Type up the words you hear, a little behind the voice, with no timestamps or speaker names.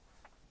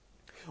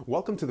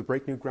Welcome to the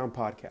Break New Ground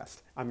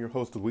podcast. I'm your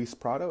host, Luis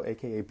Prado,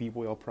 aka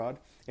Bboy Prod,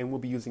 and we'll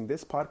be using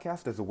this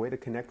podcast as a way to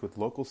connect with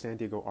local San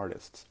Diego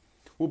artists.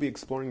 We'll be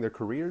exploring their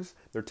careers,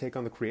 their take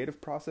on the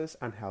creative process,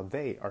 and how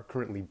they are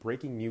currently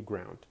breaking new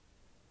ground.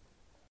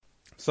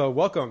 So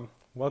welcome,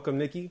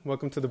 Nicky.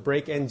 Welcome to the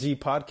Break NG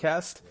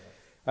podcast.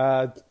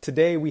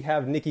 Today we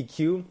have Nicky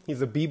Q.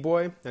 He's a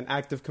b-boy, an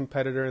active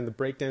competitor in the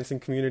breakdancing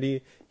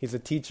community. He's a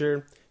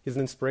teacher. He's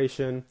an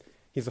inspiration.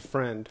 He's a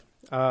friend.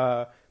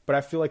 But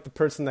I feel like the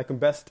person that can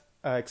best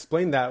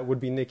explain that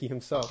would be Nicky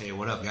himself. Okay,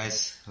 what up,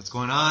 guys? What's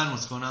going on?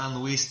 What's going on,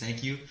 Luis?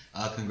 Thank you.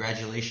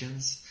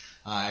 Congratulations.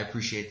 I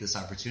appreciate this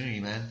opportunity,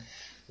 man.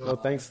 Well,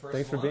 thanks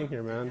for being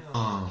here, man.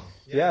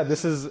 Yeah,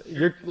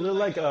 you're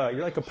like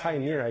a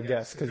pioneer, I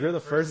guess, because you're the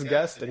first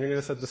guest, and you're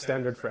gonna set the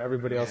standard for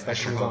everybody else that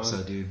comes on. I sure hope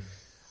so, dude.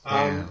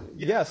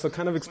 Yeah, so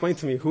kind of explain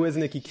to me, who is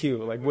Nicky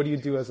Q? Like, what do you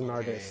do as an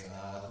artist?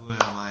 Who am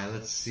I?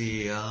 Let's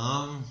see.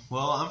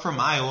 Well, I'm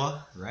from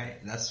Iowa, right?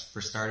 That's for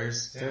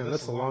starters. Damn,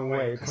 that's a long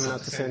way coming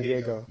out to San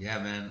Diego. Yeah,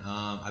 man.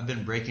 I've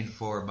been breaking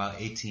for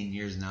about 18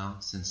 years now,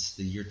 since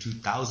the year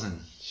 2000.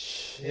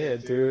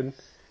 Shit, dude.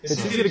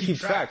 It's easy to keep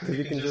track because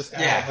you can just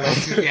way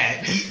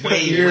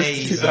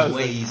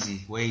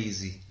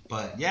easy.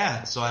 But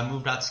yeah, so I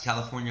moved out to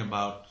California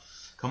about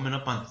coming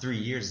up on 3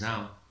 years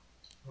now.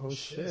 Oh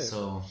shit.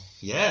 So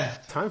yeah,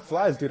 time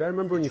flies, dude. I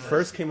remember when you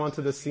first came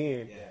onto the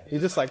scene, you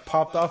just like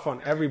popped off on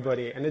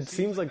everybody, and it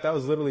seems like that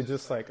was literally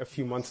just like a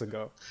few months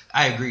ago.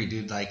 I agree,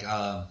 dude. Like,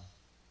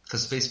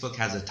 because Facebook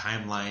has a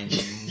timeline,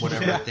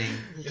 whatever thing.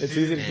 It's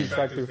easy to keep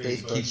track through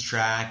Facebook. It keeps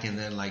track, and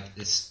then like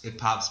it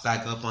pops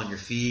back up on your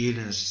feed,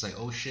 and it's just like,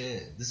 oh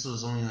shit, this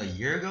was only a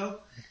year ago.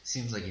 It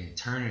seems like an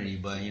eternity,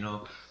 but you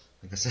know,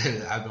 like I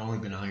said, I've only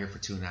been out here for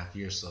 2.5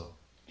 years, so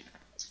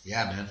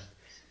yeah, man.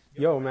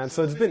 Yo, man,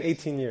 so it's been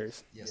 18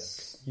 years.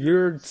 Yes.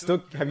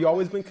 Have you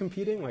always been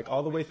competing, like,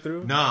 all the way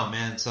through? No,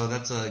 man, so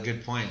that's a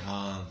good point.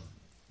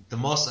 The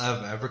most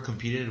I've ever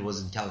competed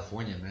was in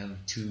California, man,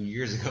 2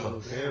 years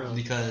ago. Oh,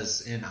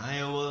 because in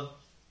Iowa,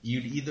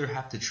 you'd either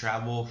have to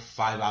travel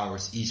 5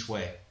 hours each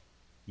way,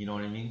 you know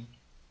what I mean,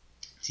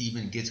 to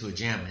even get to a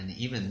jam. And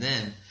even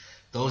then,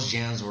 those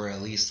jams were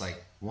at least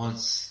like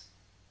once,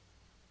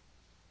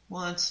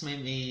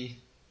 maybe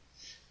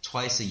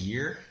twice a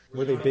year.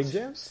 Were they big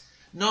jams?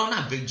 No,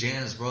 not big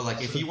jams, bro.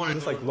 Like if you want to,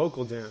 just like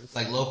local jams.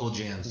 Like local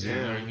jams, you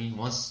know what I mean?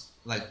 Once,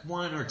 like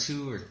 1 or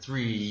 2 or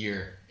 3 a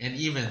year, and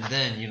even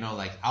then, you know,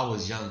 like I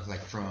was young.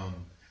 Like from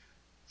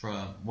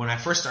when I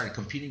first started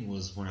competing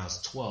was when I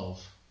was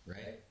 12,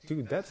 right?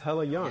 Dude, that's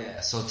hella young.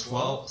 Yeah, so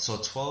 12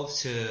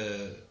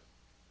 to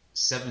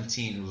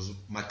 17 was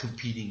my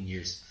competing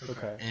years.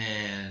 Okay.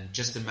 And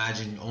just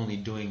imagine only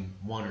doing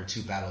 1 or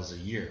 2 battles a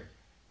year.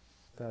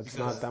 That's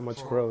not that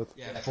much growth.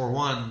 Yeah. For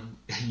one,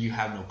 you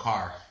have no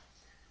car.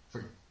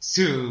 For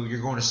 2,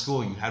 you're going to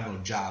school, you have no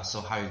job, so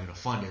how are you going to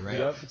fund it, right?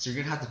 Yep. So you're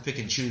going to have to pick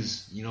and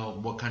choose, you know,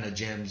 what kind of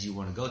jams you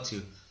want to go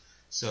to.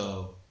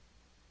 So,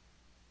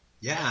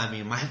 yeah, I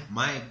mean,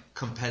 my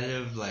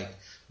competitive, like,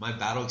 my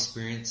battle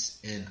experience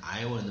in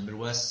Iowa and the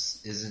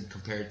Midwest isn't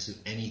compared to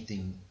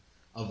anything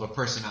of a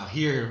person out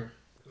here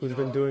who's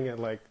been doing it,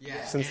 like,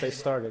 since they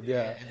started,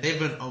 And they've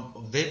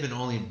been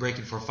only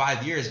breaking for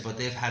 5 years, but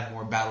they've had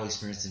more battle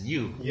experience than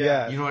you.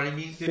 Yeah. You know what I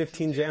mean?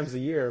 15 jams a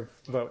year.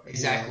 But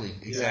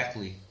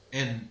Exactly.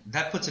 And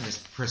that puts in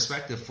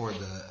perspective for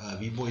the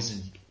b-boys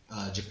in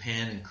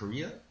Japan and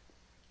Korea.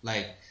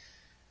 Like,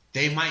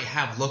 they might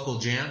have local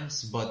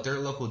jams, but their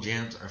local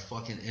jams are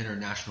fucking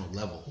international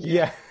level.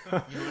 Yeah. You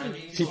know what I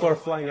mean? People are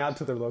flying out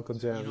to their local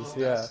jams.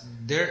 You know,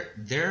 their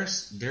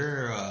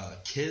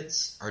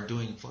kids are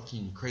doing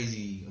fucking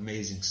crazy,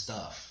 amazing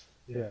stuff.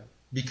 Yeah.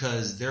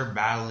 Because they're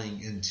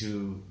battling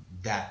into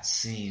that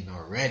scene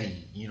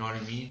already. You know what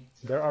I mean?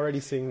 They're already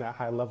seeing that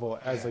high level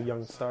as a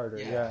young starter.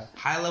 Yeah.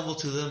 High level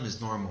to them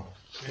is normal.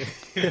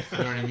 You know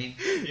what I mean?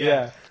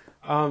 Yeah.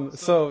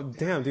 So,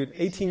 damn, dude,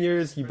 18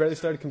 years, you barely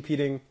started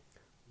competing.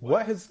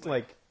 What has,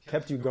 like,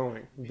 kept you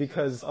going?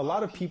 Because a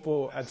lot of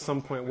people at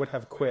some point would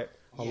have quit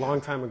a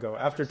long time ago.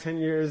 After 10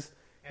 years,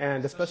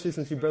 and especially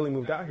since you barely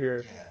moved out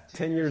here,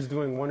 10 years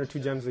doing 1 or 2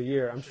 jams a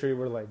year, I'm sure you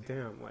were like,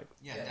 damn, like,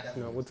 you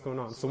know, what's going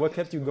on? So what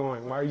kept you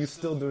going? Why are you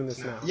still doing this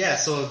now? Yeah,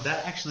 so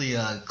that actually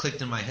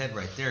clicked in my head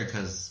right there,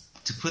 because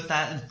to put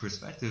that in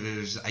perspective,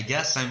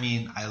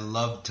 I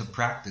love to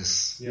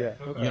practice. Yeah.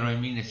 Okay. You know what I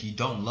mean? If you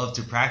don't love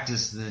to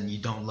practice, then you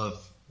don't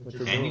love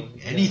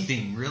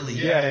anything really.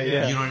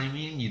 Yeah. You know what I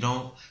mean? You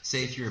don't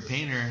say, if you're a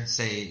painter,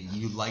 say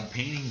you like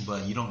painting,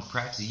 but you don't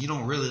practice. You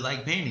don't really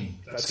like painting.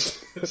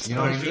 That's you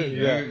know what I mean?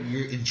 Yeah.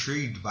 You're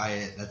intrigued by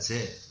it. That's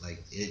it.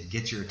 Like, it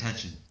gets your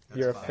attention.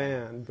 You're a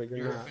fan, but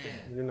you're not.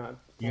 You're not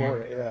for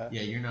it. Yeah.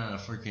 Yeah, you're not a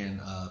freaking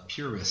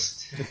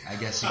purist, I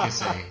guess you could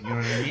say. You know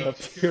what I mean? A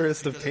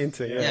purist of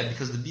painting. Yeah,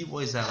 because the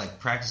b-boys that like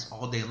practice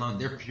all day long,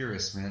 they're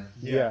purists, man.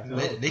 Yeah.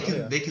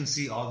 They can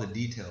see all the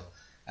detail.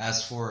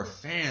 As for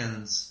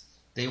fans,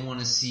 they want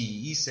to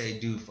see Issei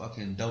do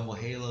fucking double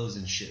halos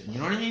and shit. You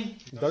know what I mean?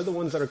 They're the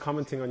ones that are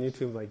commenting on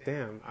YouTube like,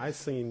 damn, I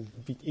seen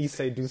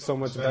Issei do so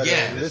much better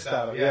in this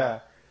battle. Yeah.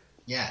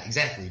 Yeah,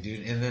 exactly,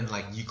 dude. And then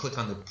like you click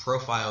on the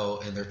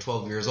profile and they're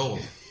 12 years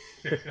old.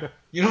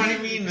 You know what I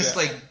mean? It's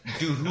like,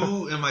 dude,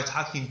 who am I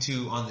talking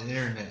to on the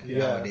internet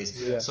nowadays?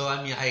 Yeah. So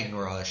I mean, I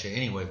ignore all that shit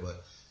anyway.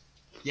 But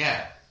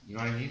yeah, you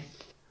know what I mean?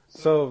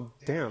 So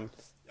damn.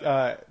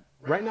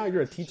 Right now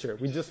you're a teacher.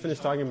 We just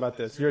finished talking about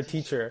this. You're a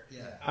teacher.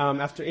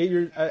 After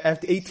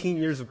 18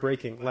 years of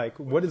breaking, like,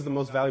 what is the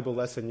most valuable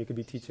lesson you could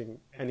be teaching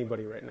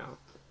anybody right now?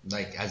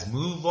 Like as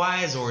move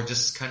wise, or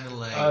just kind of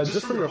like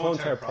just from your whole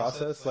entire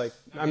process. Like,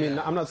 I mean,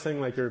 I'm not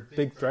saying like your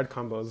big thread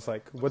combos.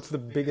 Like, what's the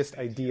biggest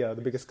idea,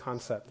 the biggest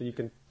concept that you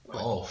can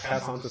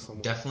pass on to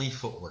someone? Definitely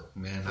footwork,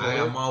 man.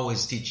 I'm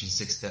always teaching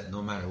 6-step,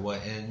 no matter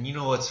what. And you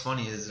know what's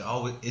funny is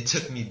it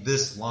took me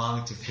this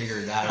long to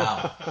figure that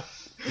out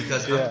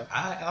because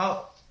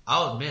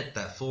I'll admit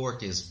that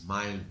footwork is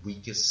my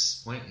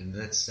weakest point, and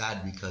that's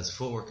sad because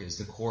footwork is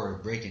the core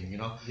of breaking. You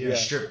know, you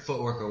strip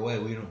footwork away,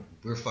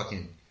 we're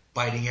fucking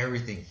biting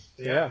everything.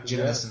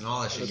 Gymnasts and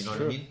all that shit. You know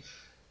what I mean?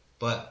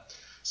 But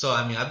so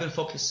I mean, I've been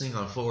focusing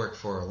on footwork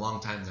for a long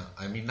time now.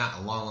 I mean, not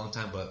a long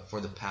time, but for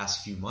the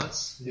past few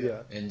months.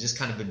 And just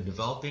kind of been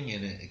developing,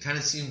 and it kind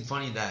of seemed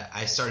funny that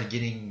I started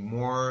getting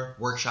more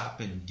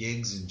workshop and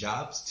gigs and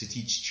jobs to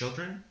teach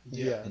children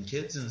and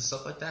kids and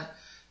stuff like that,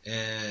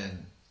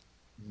 and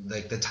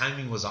like the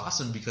timing was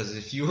awesome because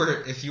if you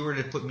were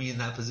to put me in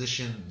that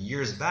position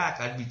years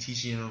back, I'd be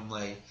teaching them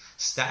like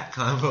stack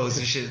combos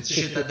and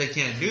shit that they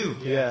can't do.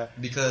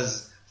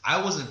 Because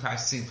I wasn't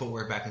practicing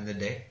footwork back in the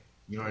day.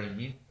 You know what I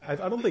mean? I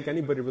don't think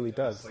anybody really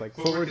does. Like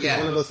footwork is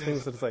one of those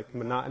things that's like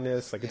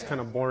monotonous, like it's kind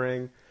of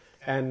boring,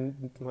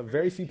 and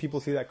very few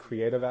people see that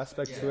creative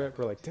aspect to it.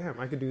 We're like, damn,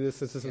 I could do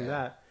this, and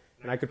that.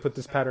 And I could put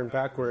this pattern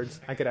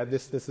backwards. I could add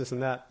this,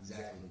 and that.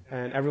 Exactly.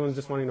 And everyone's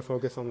just wanting to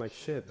focus on like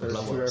shit. There's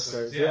two air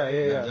flares.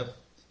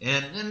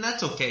 And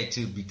that's okay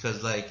too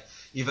because like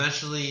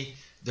eventually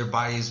their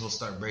bodies will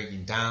start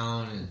breaking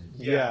down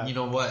and you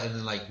know what? And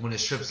then like when it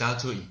strips down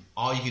to it,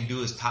 all you can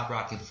do is top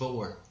rock and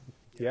footwork.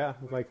 Yeah,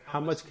 like how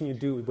much can you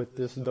do with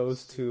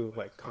those two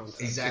like concepts?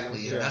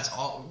 Exactly. You know? And that's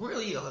all.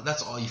 Really,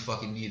 that's all you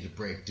fucking need to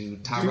break,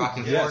 dude. Top rock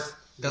and footwork.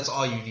 That's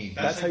all you need.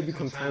 That's how you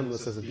become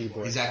timeless as a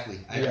b-boy. Exactly.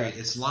 I agree.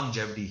 It's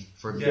longevity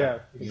for me. Yeah,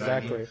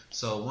 exactly. I mean?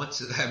 So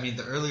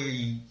the earlier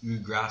you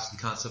grasp the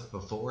concept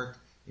of footwork,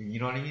 you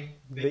know what I mean?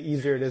 The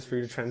easier it is for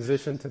you to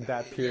transition to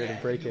that period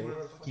of breaking.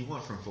 What the fuck you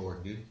want from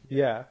footwork, dude?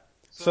 Yeah.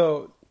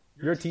 So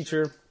you're a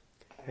teacher,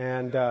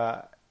 and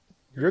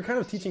you're kind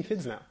of teaching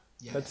kids now.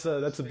 That's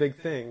a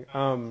big thing.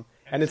 And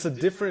it's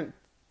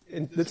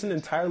an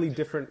entirely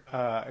different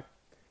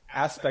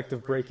aspect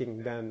of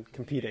breaking than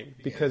competing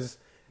because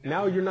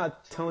now you're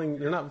not trying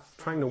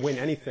to win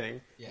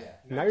anything.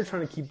 Now you're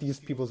trying to keep these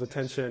people's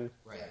attention,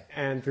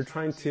 and you're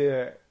trying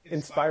to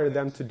inspire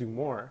them to do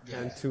more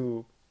and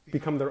to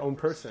become their own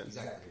person.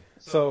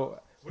 So,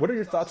 what are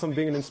your thoughts on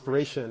being an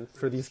inspiration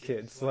for these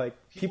kids? Like,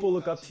 people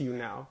look up to you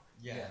now.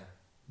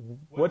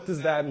 What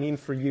does that mean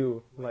for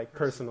you, like,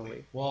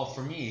 personally? Well,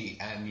 for me,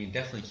 I mean, it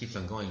definitely keeps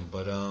on going,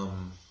 but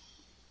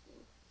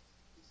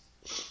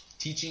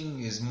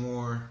teaching is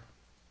more.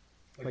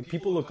 Like,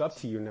 people look up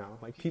to you now.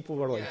 Like,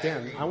 people are like,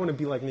 damn, I want to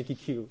be like Nicky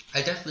Q.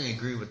 I definitely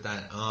agree with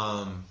that.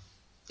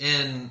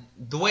 And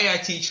the way I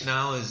teach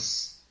now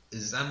is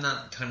I'm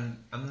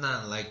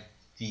not like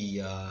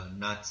the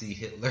Nazi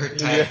Hitler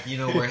type, you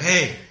know, where,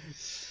 hey,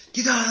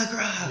 get on the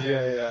ground.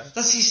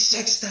 Let's see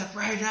 6-step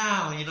right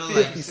now. You know,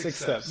 like 56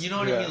 steps. You know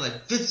what I mean?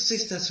 Like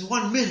 56 steps,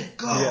 1 minute,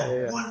 go.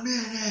 1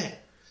 minute.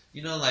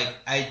 You know, like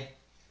I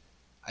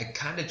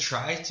kind of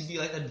try to be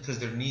like that because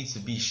there needs to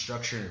be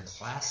structure in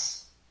class.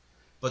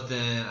 But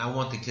then I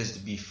want the kids to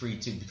be free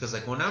too, because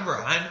like whenever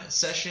I'm at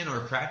session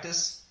or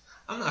practice,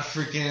 I'm not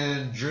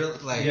freaking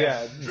drilling like,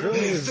 hey,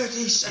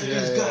 50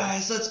 seconds,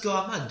 guys, let's go.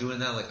 I'm not doing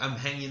that. Like I'm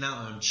hanging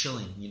out and I'm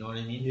chilling. You know what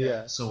I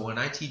mean? So when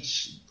I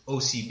teach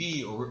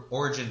OCB or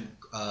Origin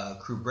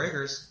Crew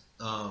Breakers,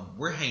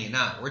 we're hanging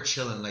out, we're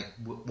chilling. Like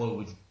what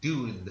we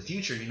do in the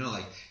future. You know,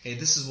 like hey,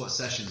 this is what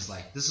sessions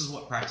like. This is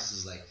what practice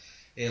is like.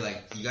 Hey,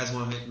 like, you guys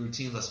want to make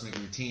routines? Let's make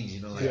routines,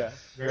 you know? Like,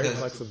 very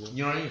flexible.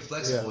 You know what I mean?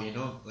 Flexible, you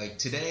know? Like,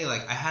 today,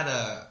 like,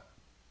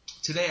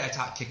 today I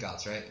taught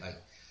kickouts, right? Like,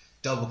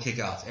 double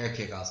kickouts, air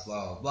kickouts,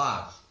 blah, blah,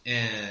 blah.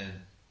 And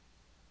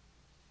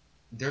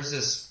there's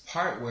this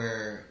part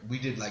where we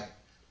did, like,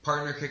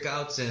 partner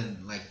kickouts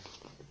and, like,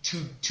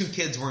 two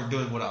kids weren't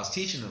doing what I was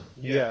teaching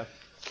them.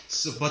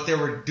 So, but they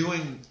were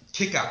doing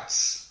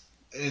kickouts.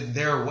 In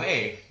their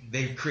way,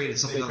 they created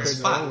something on the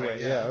spot.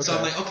 So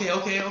I'm like, okay,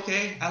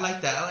 I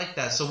like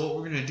that. So what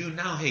we're gonna do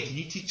now? Hey, can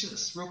you teach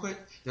us real quick?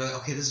 They're like,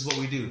 okay, this is what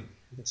we do.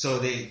 So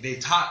they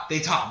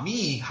taught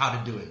me how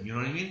to do it. You know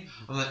what I mean?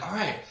 I'm like, all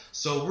right.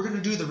 So we're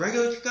gonna do the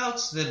regular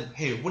kickouts. Then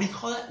hey, what do you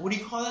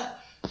call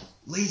that?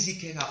 Lazy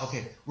kick out.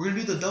 Okay, we're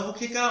gonna do the double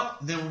kick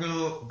out. Then we're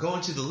gonna go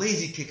into the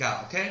lazy kick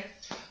out. Okay.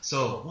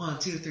 So 1,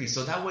 2, 3.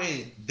 So that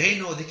way they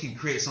know they can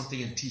create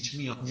something and teach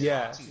me.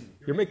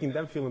 You're making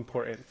them feel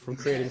important from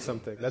creating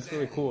something. That's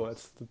really cool.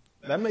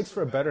 That makes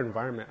for a better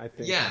environment, I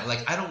think. Yeah,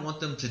 like I don't want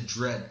them to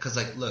dread because,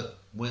 like, look,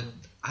 when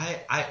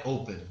I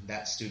opened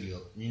that studio,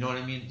 you know what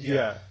I mean?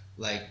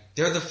 like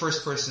they're the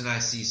first person I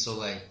see. So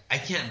like I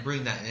can't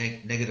bring that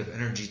negative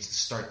energy to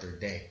start their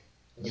day.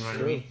 You know what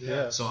I mean?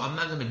 Yeah. So I'm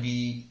not gonna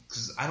be,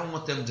 because I don't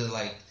want them to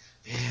like,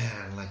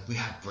 man, like we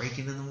have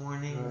breaking in the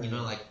morning. Right. You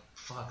know, like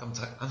fuck,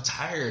 I'm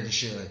tired and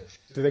shit. Like,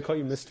 Do they call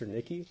you Mr.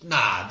 Nicky?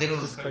 nah, they don't.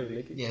 Just call you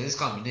Nicky? Yeah, they just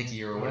call me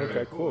Nicky or whatever.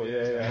 Okay, cool.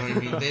 Yeah. You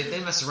know what I mean? They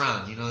mess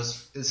around. You know,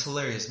 it's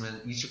hilarious,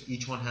 man.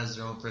 Each one has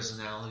their own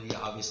personality,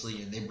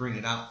 obviously, and they bring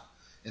it out.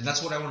 And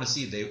that's what I want to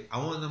see. I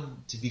want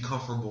them to be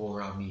comfortable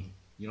around me.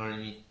 You know what I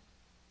mean?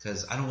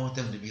 Because I don't want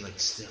them to be like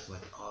stiff,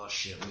 like, oh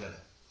shit,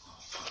 oh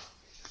fuck,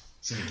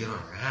 it's gonna get on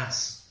our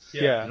ass.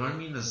 Yeah. You know what I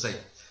mean? It's like,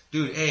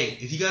 dude, hey,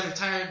 if you guys are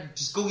tired,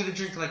 just go get a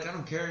drink. Like, I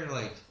don't care.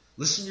 Like,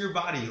 listen to your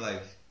body.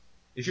 Like,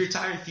 if you're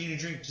tired, if you need a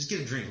drink, just get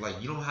a drink.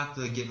 Like, you don't have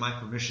to get my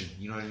permission.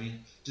 You know what I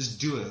mean?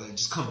 Just do it. Like,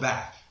 just come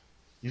back.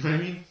 You know what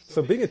I mean?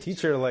 So being a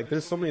teacher, like,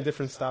 there's so many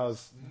different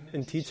styles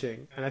in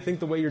teaching, and I think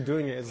the way you're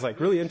doing it is like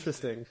really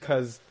interesting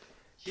because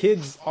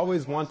kids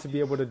always want to be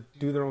able to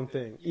do their own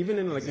thing, even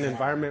in like an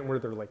environment where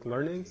they're like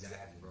learning.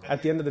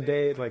 At the end of the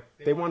day, like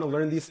they want to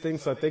learn these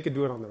things so that they could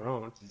do it on their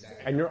own.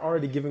 And you're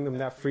already giving them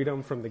that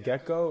freedom from the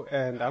get-go.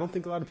 And I don't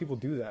think a lot of people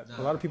do that.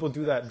 A lot of people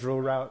do that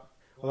drill route.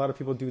 A lot of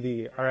people do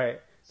the, all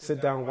right,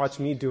 sit down, watch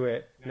me do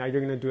it. Now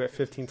you're going to do it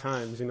 15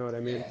 times. You know what I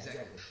mean? Yeah,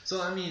 exactly.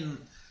 So, I mean,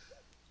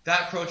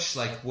 that approach,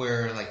 like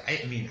where, like,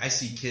 I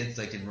see kids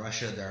like in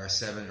Russia that are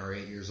 7 or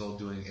 8 years old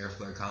doing air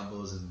flare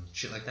combos and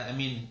shit like that. I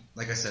mean,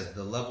 like I said,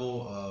 the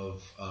level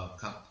of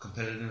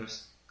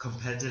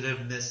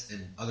competitiveness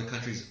in other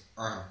countries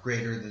are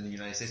greater than the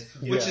United States,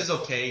 which is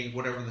okay,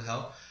 whatever the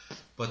hell.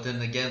 But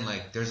then again,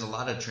 like, there's a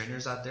lot of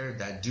trainers out there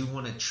that do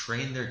want to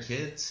train their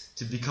kids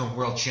to become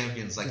world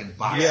champions, like in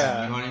boxing. You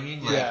know what I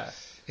mean? Like,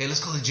 hey,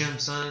 let's go to the gym,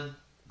 son.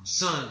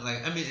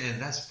 Like, I mean,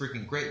 and that's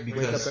freaking great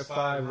because wake up at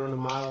 5, run a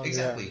mile.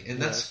 Exactly,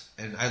 and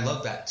and I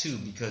love that too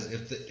because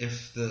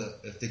if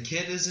the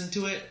kid is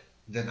into it,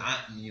 then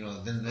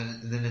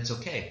then it's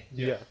okay.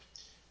 Yeah.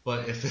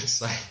 But if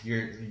it's like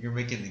you're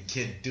making the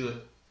kid do it,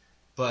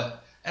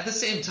 but at the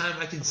same time,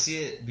 I can see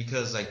it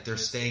because like they're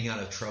staying out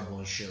of trouble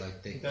and shit.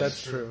 Like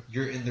that's true.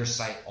 You're in their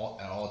sight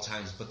at all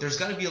times, but there's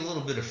got to be a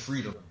little bit of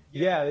freedom.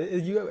 Yeah,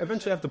 you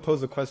eventually have to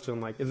pose the question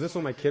like, is this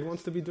what my kid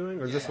wants to be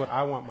doing, or is this what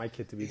I want my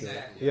kid to be doing?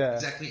 Yeah,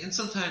 exactly. And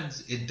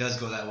sometimes it does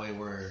go that way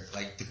where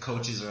like the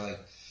coaches are like,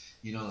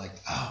 you know, like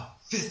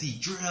 50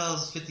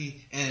 drills,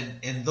 50,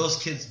 and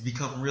those kids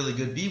become really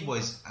good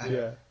b-boys.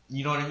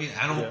 You know what I mean?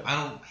 I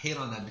don't hate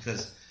on that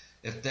because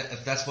if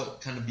that's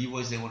what kind of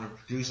b-boys they want to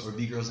produce or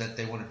b-girls that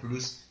they want to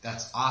produce,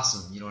 that's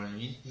awesome. You know what I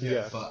mean?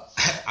 Yeah. But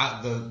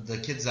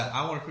the kids that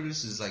I want to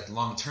produce is like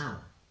long term.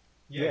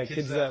 Yeah,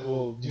 kids that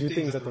will do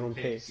things at their own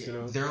pace, you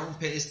know. Their own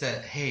pace.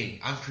 That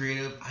hey, I'm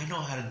creative. I know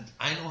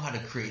how to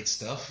create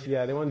stuff.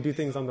 Yeah, they want to do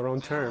things on their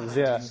own terms.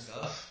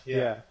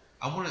 Yeah.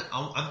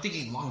 I'm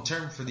thinking long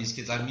term for these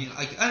kids. I mean,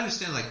 like I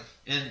understand, like,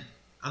 and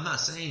I'm not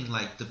saying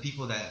like the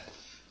people that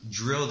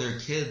drill their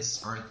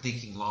kids aren't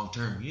thinking long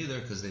term either,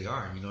 because they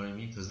are. You know what I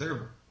mean? Because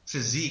their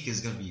physique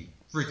is gonna be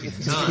freaking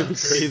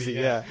nuts. Crazy,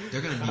 yeah.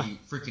 They're gonna be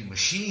freaking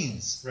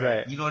machines.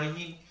 Right. You know what I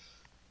mean?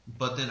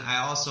 But then I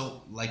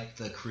also like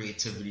the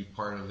creativity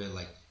part of it,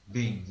 like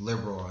being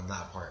liberal on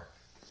that part.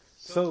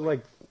 So,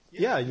 like,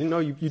 yeah, you know,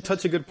 you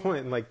touch a good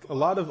point. Like, a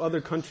lot of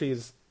other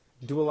countries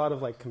do a lot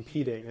of, like,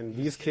 competing. And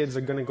these kids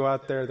are going to go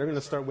out there, they're going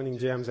to start winning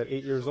jams at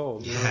 8 years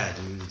old. You know?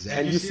 Dude,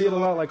 exactly. And you see it a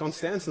lot, like, on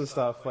stands and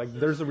stuff. Like,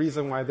 there's a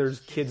reason why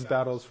there's kids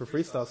battles for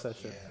freestyle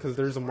session. Because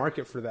there's a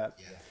market for that.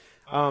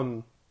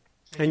 And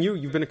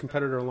you've been a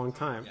competitor a long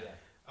time.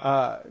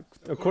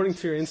 According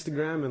to your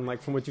Instagram and,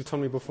 like, from what you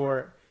told me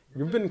before,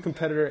 you've been a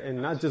competitor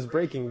in not just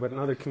breaking, but in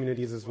other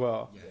communities as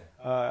well.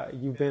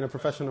 You've been a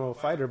professional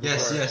fighter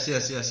before.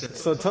 Yes.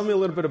 So tell me a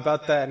little bit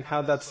about that and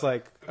how that's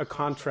like a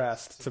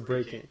contrast to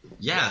breaking.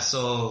 Yeah,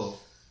 so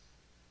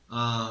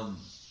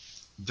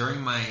during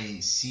my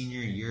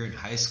senior year in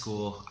high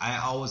school, I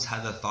always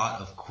had the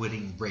thought of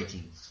quitting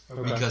breaking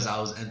because I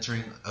was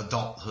entering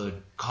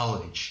adulthood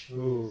college.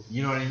 Ooh.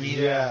 You know what I mean?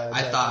 Yeah.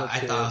 I thought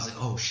I was like,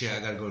 oh shit,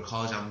 I gotta go to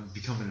college. I'm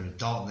becoming an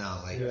adult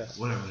now. Like,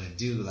 what am I gonna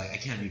do? Like, I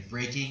can't be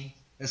breaking.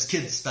 That's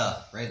kid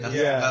stuff, right?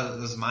 That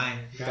was mine.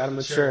 You gotta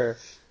mature.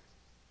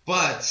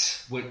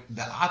 But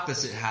the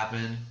opposite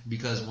happened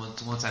because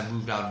once I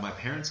moved out of my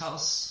parents'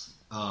 house,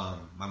 my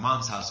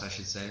mom's house, I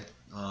should say.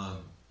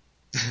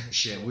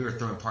 Shit, we were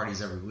throwing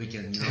parties every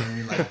weekend. You know what I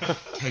mean? Like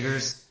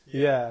keggers.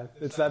 Yeah,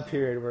 it's that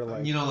period where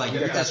like, you know, like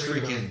you're just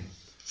freaking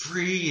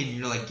free, and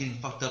you're like getting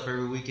fucked up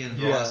every weekend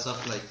and all that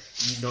stuff. Like,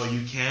 you know,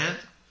 you can't.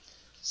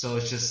 So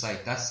it's just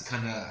like that's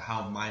kind of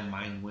how my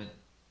mind went.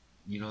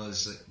 You know,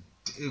 it's like.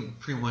 It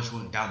pretty much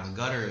went down the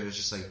gutter. It was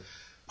just like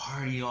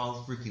party all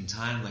the freaking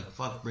time. Like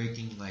fuck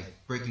breaking. Like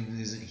breaking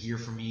isn't here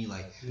for me.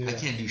 Like I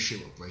can't do shit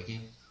with breaking.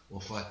 Well,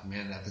 fuck,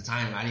 man. At the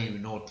time, I didn't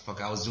even know what the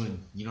fuck I was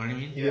doing. You know what I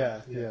mean? Yeah.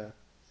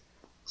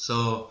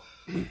 So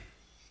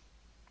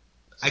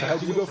how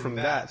did you go from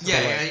that?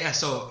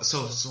 So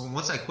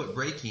once I quit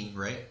breaking,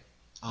 right?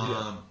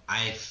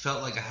 I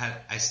felt like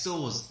I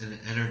still was an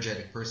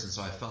energetic person,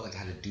 so I felt like I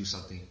had to do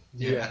something.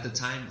 And at the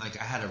time, like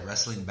I had a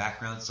wrestling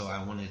background, so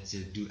I wanted to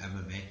do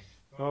MMA.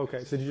 Oh,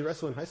 okay. So did you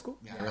wrestle in high school?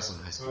 Yeah, I wrestled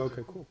in high school. Oh,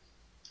 okay, cool.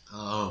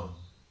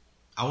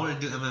 I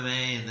wanted to do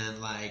MMA, and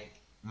then like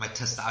my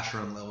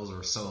testosterone levels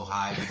were so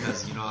high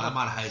because I'm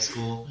out of high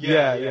school.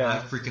 Yeah.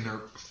 I'm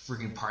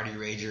freaking party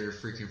rager,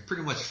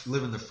 pretty much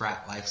living the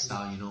frat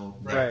lifestyle,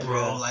 Right,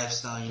 bro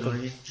lifestyle, you know what I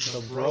mean?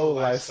 The bro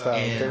lifestyle.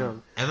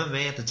 And Damn.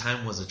 MMA at the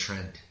time was a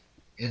trend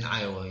in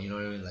Iowa, you know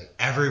what I mean? Like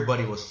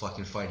everybody was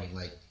fucking fighting.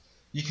 Like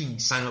you can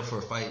sign up for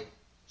a fight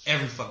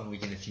every fucking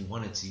weekend if you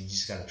wanted to. You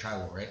just gotta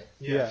travel, right?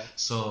 Yeah.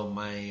 So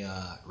my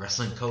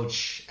wrestling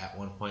coach at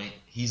one point,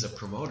 he's a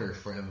promoter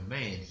for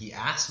MMA, and he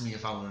asked me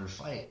if I wanted to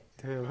fight.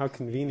 Damn, how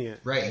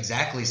convenient. Right,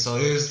 exactly. So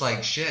it was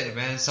like, shit,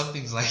 man,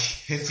 something's like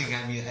hinting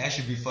at me. I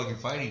should be fucking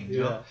fighting, you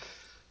know?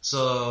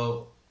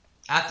 So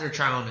after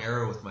trial and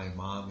error with my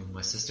mom and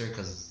my sister,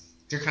 because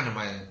they're kind of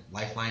my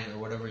lifeline or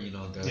whatever,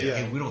 they're like,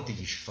 hey, we don't think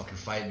you should fucking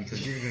fight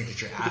because you're gonna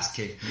get your ass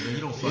kicked. You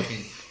don't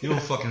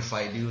fucking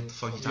fight, dude. What the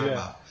fuck you talking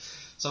about?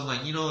 So I'm like,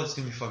 it's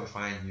gonna be fucking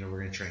fine. We're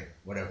gonna train,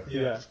 whatever.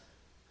 Yeah.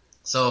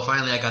 So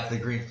finally, I got the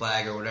green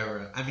flag or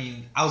whatever. I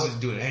mean, I was gonna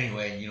do it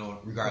anyway,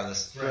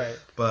 regardless. Right.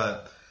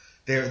 But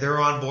they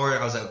were on board.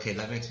 I was like, okay,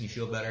 that makes me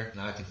feel better.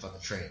 Now I can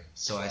fucking train.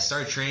 So I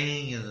started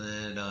training, and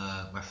then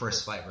my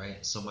first fight,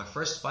 right? So my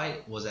first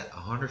fight was at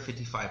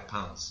 155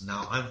 pounds.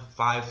 Now I'm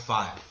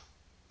 5'5",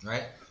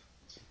 right?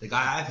 The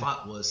guy I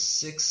fought was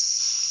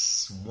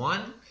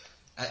 6'1".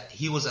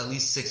 He was at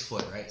least 6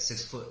 foot, right?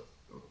 6 foot.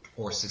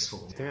 Or 6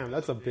 foot. Damn,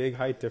 that's a big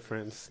height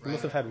difference. He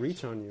must have had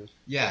reach on you.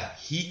 Yeah,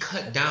 he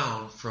cut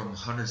down from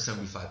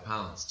 175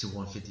 pounds to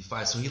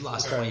 155, so he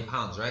lost 20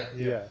 pounds, right?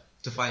 Yeah.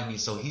 To fight me,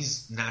 so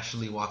he's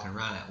naturally walking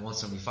around at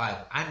 175.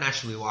 I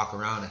naturally walk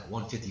around at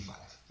 155.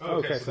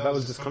 Okay, so that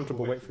was just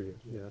comfortable weight for you.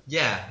 Yeah.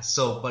 Yeah,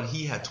 but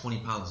he had 20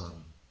 pounds on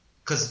me.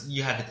 Because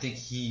you had to think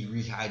he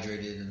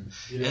rehydrated, and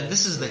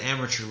this is the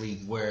amateur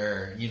league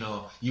where,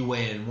 you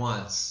weigh in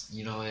once,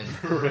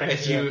 and right,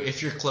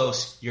 if you're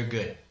close, you're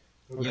good.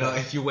 Okay.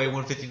 If you weigh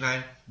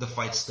 159, the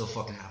fight's still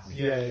fucking happening.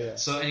 Yeah.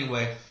 So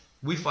anyway,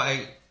 we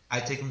fight.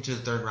 I take him to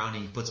the third round,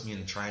 and he puts me in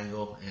a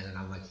triangle, and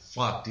I'm like,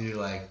 fuck, dude,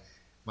 like,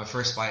 my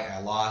first fight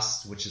I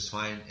lost, which is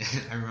fine.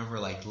 And I remember,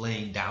 like,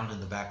 laying down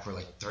in the back for,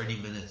 like, 30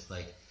 minutes,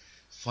 like,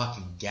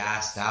 fucking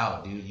gassed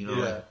out, dude,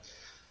 like,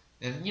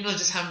 and,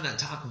 just having that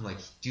talk, I'm like,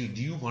 dude,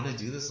 do you want to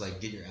do this?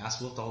 Like, get your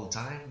ass whooped all the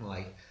time?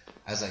 Like,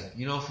 I was like,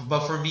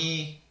 but for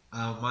me,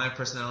 my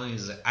personality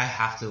is like, I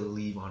have to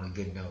leave on a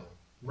good note.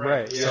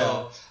 Right, yeah.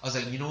 So I was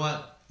like, you know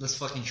what? Let's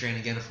fucking train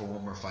again for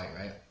one more fight,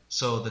 right?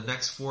 So the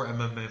next 4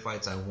 MMA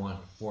fights I won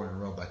 4 in a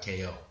row by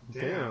KO.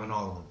 Damn. On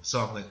all of them. So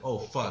I'm like, oh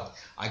fuck,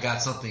 I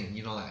got something.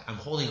 Like I'm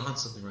holding on to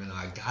something right now.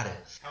 I got it.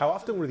 How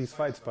often were these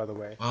fights, by the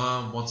way?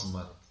 Once a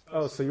month.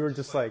 Oh, so you were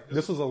just like,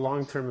 this was a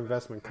long-term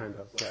investment, kind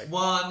of. Like.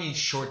 Well, I mean,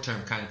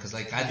 short-term, kind of, because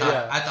like I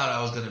thought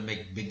I was gonna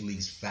make big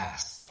leagues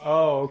fast.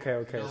 Oh,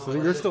 okay. So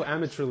you're still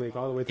amateur league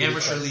all the way through.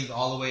 Amateur league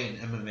all the way in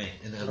MMA.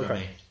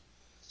 Okay.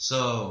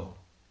 So.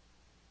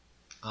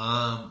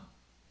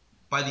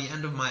 By the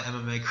end of my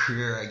MMA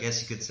career, I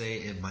guess you could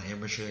say, in my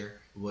amateur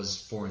was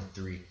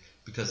 4-3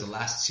 because the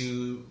last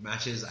 2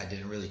 matches I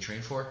didn't really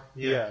train for.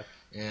 Yeah.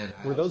 And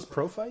were those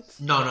pro fights?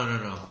 No.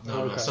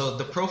 Okay. So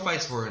the pro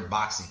fights were in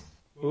boxing.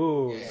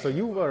 Ooh, so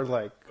you were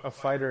like a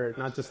fighter,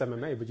 not just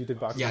MMA, but you did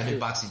boxing. Yeah, I did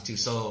boxing too.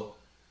 So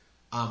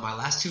my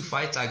last 2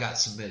 fights I got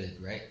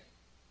submitted, right?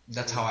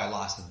 That's how I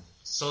lost them.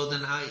 So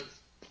then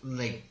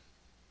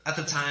at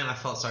the time I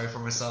felt sorry for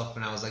myself,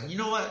 and I was like, you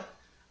know what?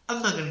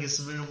 I'm not gonna get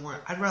submitted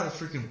anymore. I'd rather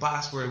freaking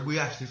box where we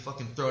actually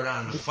fucking throw it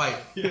out in a fight.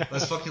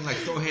 Let's fucking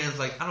throw hands.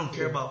 Like, I don't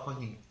care about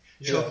fucking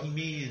choking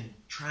me and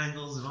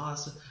triangles and all that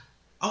stuff.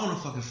 I want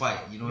to fucking fight.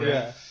 You know what I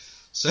mean?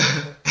 So,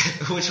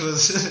 which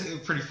was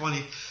pretty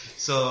funny.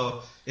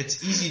 So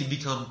it's easy to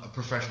become a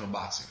professional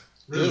boxer.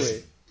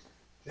 Really?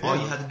 All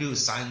you have to do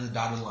is sign the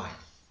dotted line.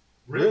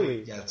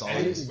 Really? Yeah, that's all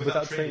it is.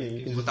 Without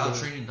training? Without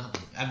training,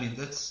 nothing. I mean,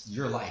 that's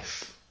your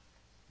life.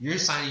 You're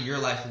signing your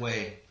life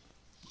away.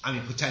 I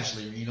mean,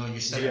 potentially, you're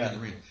stepping in the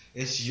ring.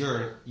 It's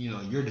your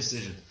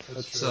decision.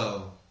 That's true.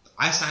 So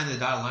I signed the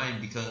dotted line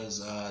because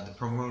the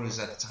promoters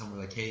at the time were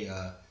like, hey,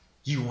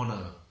 you want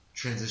to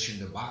transition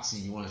to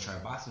boxing? You want to try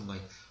boxing? I'm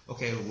like,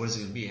 okay, what is it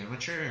going to be,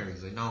 amateur? Or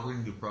he's like, no, we're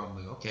going to do pro. I'm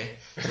like, okay.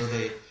 So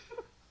they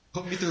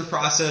put me through the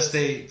process.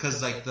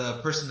 Because like the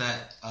person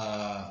that,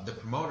 the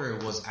promoter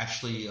was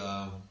actually,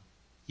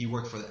 he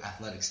worked for the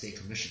Athletic State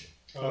Commission.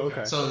 Oh,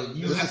 okay. So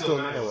this is still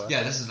in Iowa.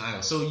 Yeah, this is in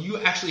Iowa. So you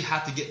actually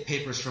have to get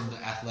papers from the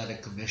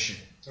Athletic Commission.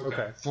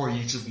 Okay. For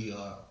you to be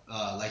a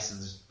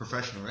licensed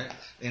professional, right?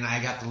 And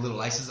I got the little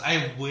license.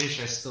 I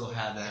wish I still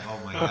had that.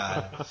 Oh my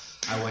god.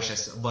 I wish I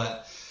still.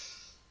 But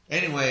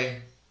anyway,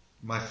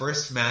 my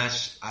first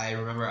match, I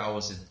remember I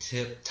was in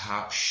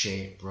tip-top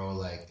shape, bro.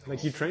 Like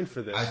you trained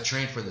for this. I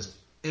trained for this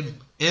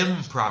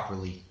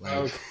improperly.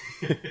 Like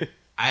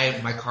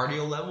my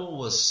cardio level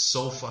was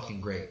so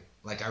fucking great.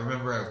 Like, I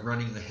remember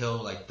running the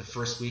hill, like, the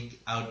first week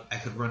out, I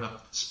could run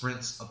up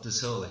sprints up this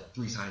hill, like,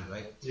 3 times,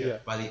 right? Yeah.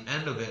 By the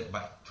end of it,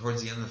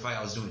 towards the end of the fight,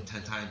 I was doing it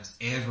 10 times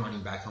and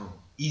running back home.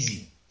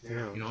 Easy.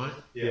 Damn. You know what?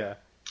 Yeah.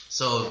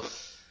 So,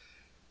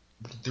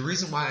 the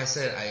reason why I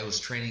said I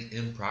was training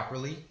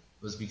improperly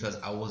was because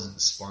I wasn't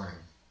sparring.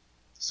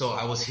 So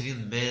I was hitting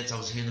the mitts, I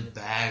was hitting the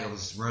bag, I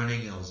was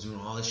running, I was doing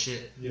all this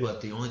shit. Yeah.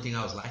 But the only thing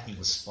I was lacking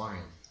was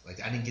sparring.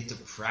 Like I didn't get to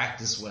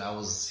practice what I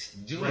was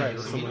doing. Right, you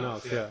know someone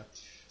else, yeah.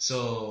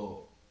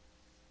 So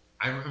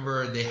I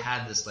remember they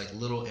had this like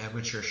little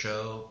amateur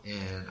show,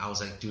 and I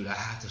was like, dude, I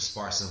have to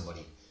spar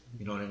somebody.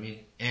 You know what I mean?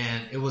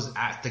 And it was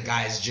at the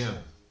guy's gym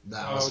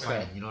that I was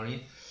fighting. You know what I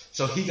mean?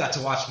 So he got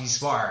to watch me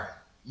spar.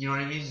 You know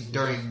what I mean?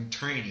 During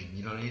training.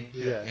 You know what I mean?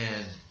 Yeah.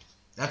 And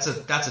that's a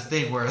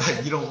thing where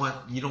like you don't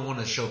want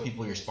to show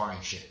people you're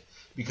sparring shit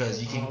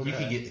because you can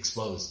get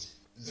exposed.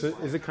 So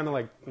is it kind of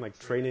like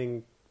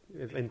training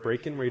in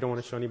breaking where you don't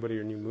want to show anybody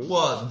your new moves?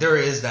 Well, there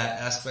is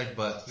that aspect,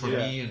 but for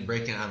me in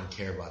breaking, I don't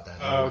care about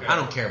that. I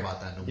don't care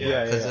about that no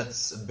more because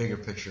that's a bigger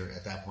picture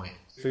at that point.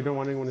 So you don't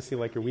want anyone to see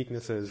like your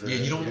weaknesses.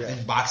 You don't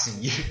in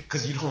boxing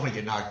because you don't want to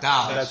get knocked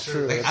out. That's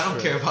true. Like I don't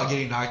care about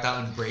getting knocked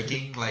out and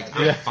breaking. Like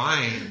I'm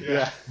fine.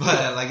 Yeah.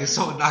 But like if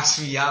someone knocks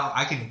me out,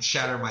 I can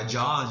shatter my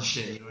jaw and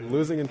shit. You know what I mean?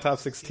 Losing in top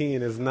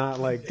 16 is not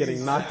like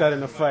getting knocked out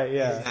in a fight.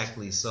 Yeah.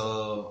 Exactly.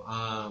 So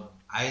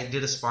I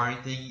did a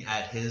sparring thing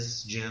at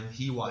his gym.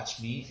 He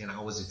watched me and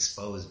I was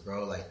exposed,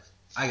 bro. Like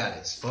I got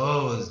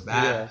exposed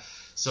bad. Yeah.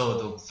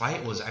 So the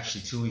fight was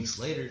actually 2 weeks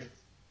later,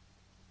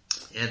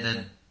 and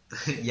then.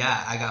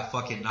 Yeah, I got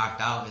fucking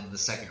knocked out in the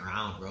second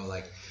round, bro.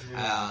 Like,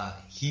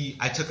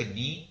 I took a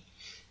knee,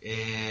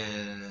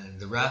 and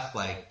the ref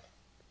like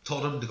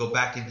told him to go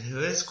back into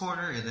his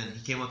corner, and then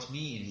he came up to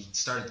me and he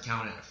started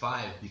counting at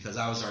 5 because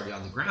I was already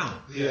on the ground.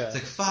 Yeah, it's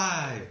like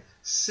 5,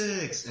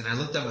 6, and I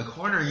looked at my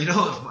corner. You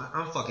know,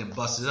 I'm fucking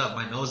busted up.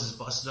 My nose is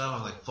busted up.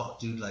 I'm like, fuck,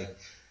 dude, like.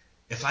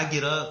 If I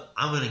get up,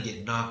 I'm gonna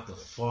get knocked the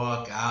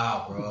fuck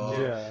out, bro.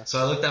 Yeah. So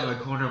I looked at my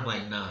corner. I'm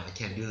like, nah, I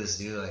can't do this,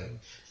 dude. Like,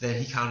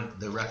 then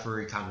the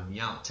referee counted me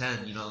out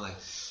 10. You know, like,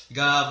 I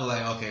got up,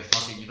 like, okay,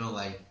 fuck it. You know,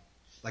 like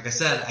I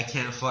said, I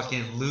can't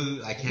fucking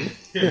lose. I can't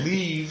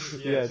leave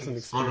it's an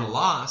experience. on a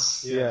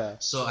loss. Yeah.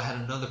 So I had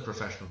another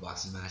professional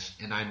boxing match,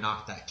 and I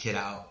knocked that kid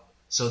out.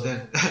 So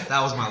then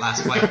that was my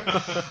last fight.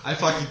 I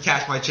fucking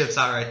cashed my chips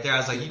out right there. I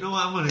was like, you know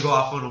what? I'm gonna go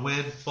off on a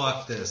win.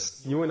 Fuck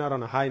this. You went out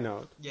on a high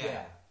note.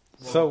 Yeah.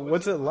 So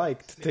what's it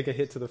like to take a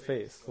hit to the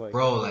face? Like,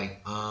 bro,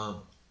 like,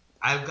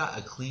 I've got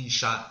a clean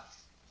shot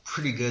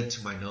pretty good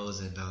to my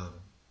nose, and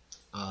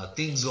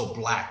things go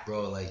black,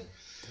 bro. Like,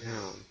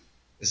 damn.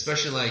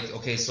 Especially like,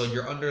 okay, so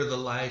you're under the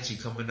lights, you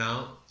coming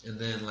out, and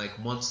then like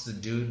once the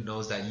dude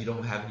knows that you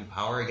don't have any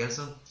power against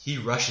him, he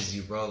rushes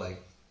you, bro. Like,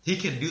 he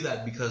can do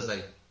that because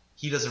like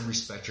he doesn't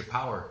respect your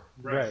power.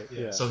 Right.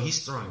 Yeah. So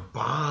he's throwing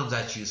bombs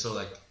at you. So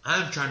like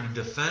I'm trying to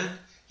defend.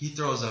 He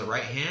throws a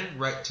right hand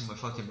right to my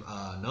fucking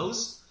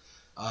nose.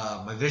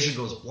 My vision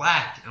goes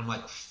black, and I'm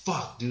like,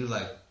 fuck, dude,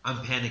 like, I'm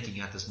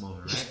panicking at this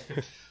moment,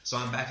 right? So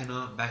I'm backing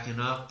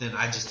up, then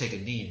I just take a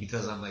knee,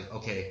 because I'm like,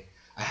 okay,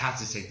 I have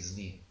to take this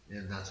knee,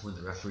 and that's when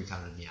the referee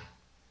counted me out.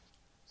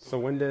 So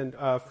when did,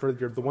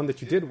 the one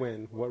that you did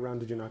win, what round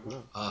did you knock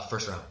him out?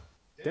 First round.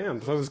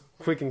 Damn, so it was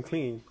quick and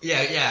clean.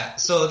 Yeah,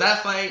 so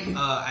that fight,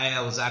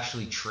 I was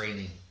actually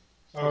training.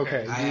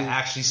 Okay. I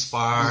actually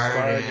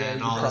sparred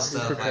and all that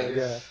stuff.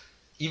 Prepared,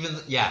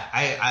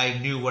 I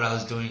knew what I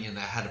was doing, and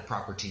I had a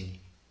proper team.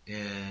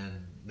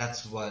 And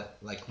that's what,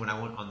 like, when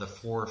I went on the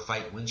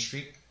 4-fight win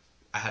streak,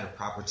 I had a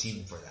proper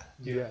team for that.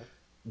 Yeah.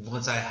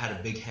 Once I had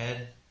a big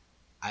head,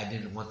 I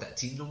didn't want that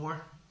team no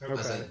more. Okay.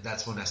 Like,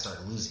 that's when I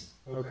started losing.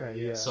 Okay,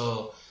 yeah.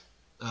 So,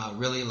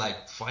 really,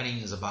 like, fighting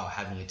is about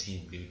having a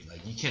team, dude.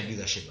 Like, you can't do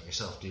that shit by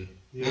yourself, dude.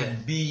 Yeah.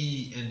 And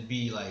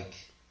be like,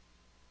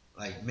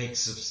 make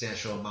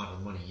substantial amount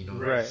of money, you know?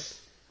 Right.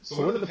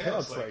 So what are the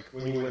payouts like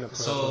when you win a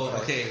professional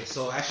fight?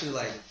 So actually,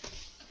 like,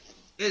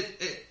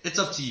 it's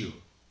up to you.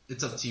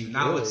 It's up to you.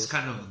 Now It's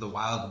kind of the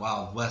wild,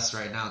 wild west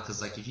right now,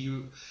 because, like,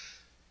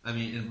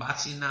 in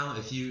boxing now,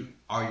 if you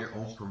are your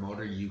own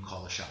promoter, you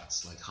call the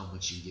shots, like how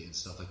much you get and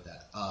stuff like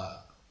that.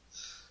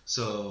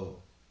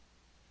 So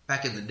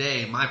back in the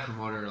day, my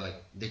promoter, like,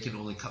 they can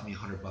only cut me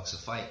 $100 a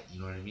fight. You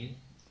know what I mean?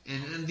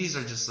 And these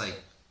are just like,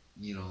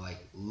 you know, like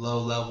low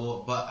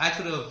level. But I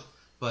could have.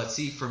 But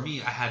see, for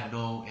me, I had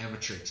no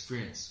amateur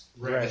experience.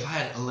 Right. If I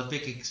had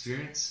Olympic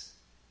experience,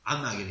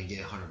 I'm not gonna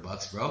get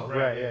 $100, bro.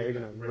 Right, yeah, you're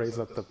gonna raise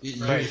up the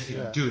price.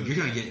 Dude, you're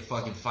gonna get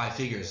fucking 5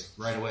 figures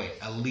right away.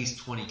 At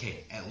least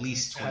 20K. At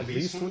least 20K. At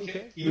least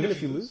 20K? Even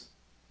if you lose?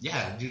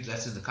 Yeah, dude,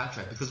 that's in the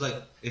contract. Because, like,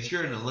 if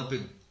you're an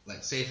Olympic,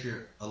 like, say if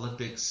you're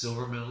Olympic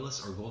silver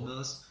medalist or gold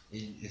medalist,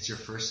 and it's your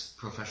first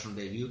professional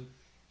debut,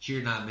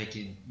 you're not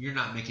making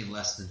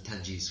less than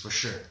 10 G's for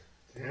sure.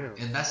 Damn.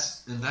 And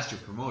that's your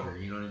promoter,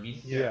 you know what I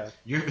mean? Yeah.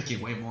 You're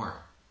making way more.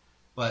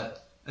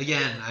 But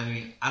again, I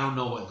mean, I don't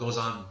know what goes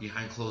on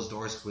behind closed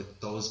doors with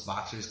those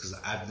boxers because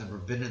I've never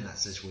been in that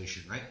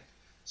situation, right?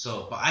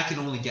 So, but I can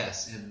only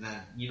guess, and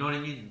that, you know what I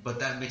mean? But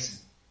that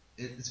makes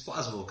it's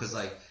plausible because,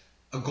 like,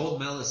 a gold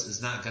medalist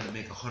is not going to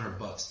make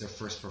 $100 their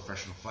first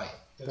professional fight.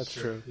 That's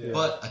true. Yeah.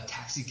 But a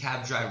taxi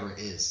cab driver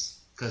is,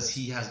 because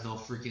he has no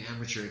freaking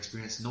amateur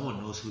experience. No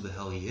one knows who the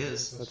hell he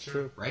is. That's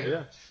true. Right?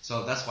 Yeah.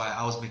 So that's why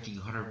I was making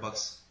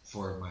 $100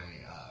 for my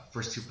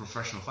first 2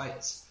 professional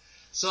fights.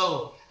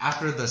 So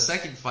after the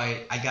second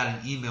fight, I got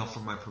an email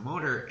from my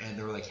promoter, and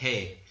they were like,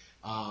 "Hey,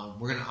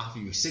 we're gonna offer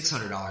you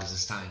 $600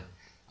 this time.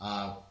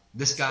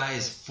 This guy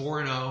is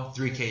 4-0,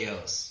 3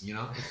 KOs. You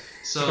know."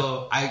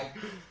 So I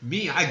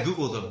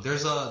googled him.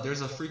 There's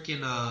a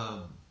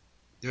freaking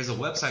there's a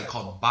website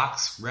called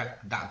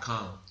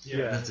boxrec.com.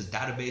 Yeah. And it's a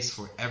database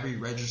for every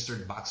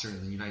registered boxer in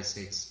the United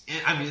States.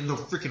 And I mean, in the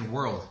freaking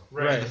world.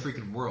 Right. In the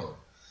freaking world.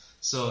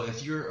 So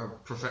if you're a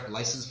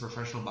licensed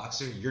professional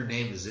boxer, your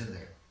name is in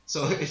there.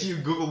 So if you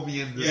Google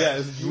me in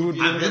this, you would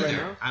be I'm in right there.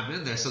 now? I'm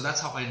in there. So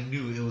that's how I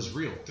knew it was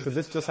real. Does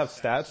this just have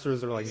stats, or is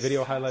there like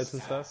video highlights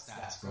and stuff?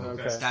 Stats, bro.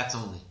 Okay. Stats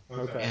only.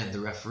 Okay. And the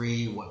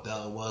referee, what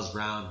bell it was,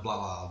 round,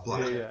 blah, blah,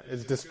 blah. Yeah.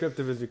 As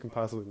descriptive as you can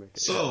possibly make it.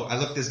 So I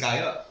looked this guy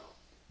up.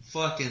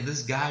 Fucking,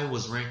 this guy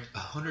was ranked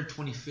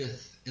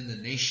 125th in the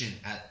nation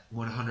at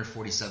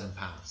 147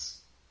 pounds.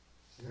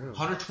 Yeah.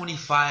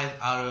 125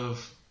 out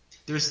of,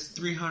 there's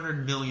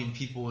 300 million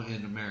people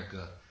in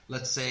America.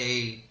 Let's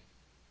say,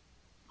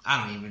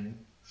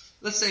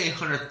 let's say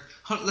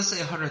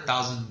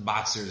 100,000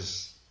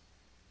 boxers.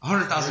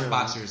 100,000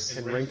 boxers.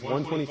 And ranked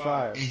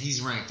 125. And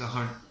he's ranked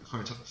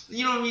 100.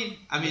 You know what I mean?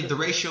 I mean, the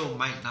ratio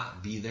might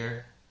not be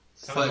there.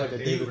 Sounds But like a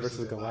David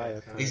versus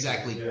Goliath.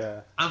 exactly.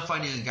 Yeah. I'm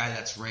fighting a guy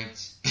that's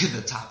ranked in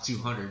the top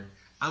 200.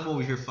 I'm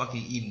over here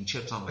fucking eating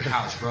chips on my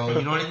couch, bro.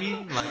 You know what I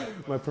mean?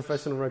 Like, my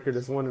professional record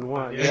is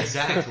 1-1. Yeah.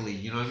 exactly.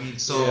 You know what I mean?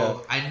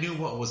 So I knew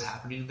what was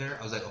happening there.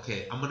 I was like,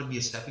 okay, I'm gonna be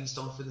a stepping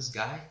stone for this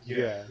guy.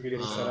 Yeah. You're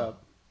getting set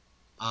up.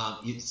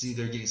 It's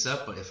either getting set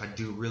up, but if I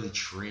do really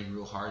train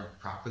real hard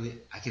properly,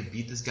 I can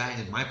beat this guy,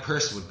 and my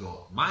purse would go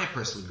up. My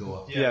purse would go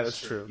up. Yeah,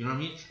 that's true. You know what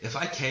I mean? If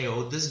I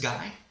KO'd this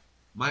guy,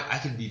 I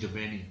could be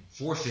demanding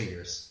 4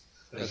 figures.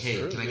 Like, That's hey,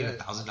 true, can I get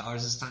 $1,000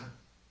 this time?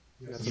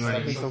 That's You know a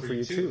what I stepping mean? stone for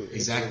you too.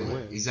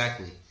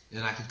 Exactly.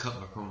 And I could cut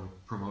my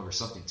promoter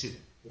something too.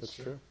 That's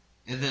true.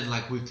 And then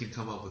like we could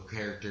come up with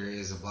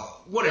characters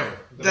about whatever.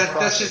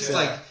 That's just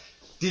like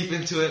deep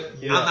into it.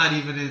 Yeah. I'm not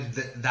even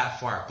in that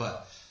far,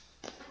 but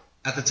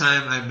at the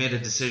time I made a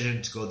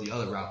decision to go the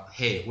other route.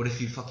 Hey, what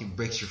if you fucking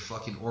breaks your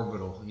fucking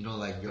orbital? You know,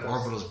 like your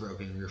orbital's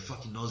broken, your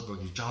fucking nose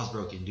broken, your jaw's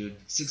broken, dude.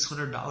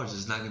 $600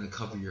 is not going to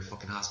cover your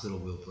fucking hospital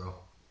bill, bro.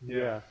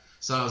 Yeah.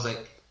 So I was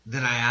like,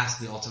 then I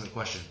asked the ultimate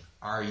question: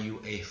 are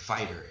you a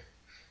fighter?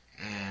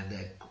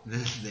 And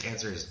the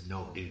answer is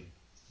no, dude.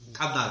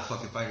 I'm not a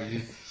fucking fighter,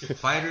 dude.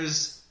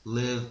 Fighters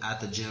live at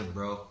the gym,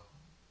 bro.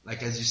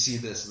 Like, as you see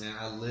this, man,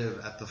 I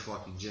live at the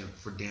fucking gym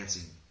for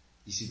dancing.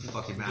 You see the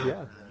fucking map. Yeah. You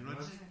know what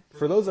I'm saying?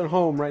 For those at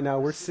home right now,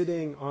 we're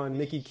sitting on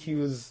Nicky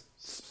Q's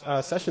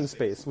session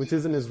space, which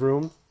is in his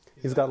room.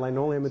 He's got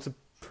linoleum. It's a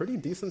pretty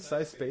decent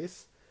sized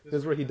space. This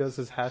is where he does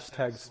his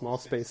hashtag small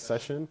space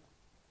session.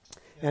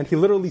 And he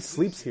literally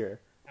sleeps here.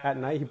 At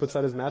night, he puts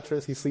out his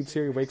mattress, he sleeps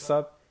here, he wakes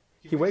up.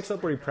 He wakes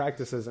up where he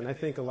practices, and I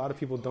think a lot of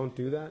people don't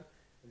do that.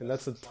 And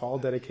that's a tall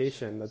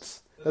dedication.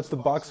 That's the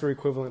boxer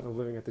equivalent of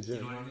living at the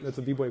gym. That's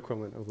a b-boy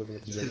equivalent of living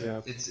at the gym.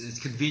 Yeah. It's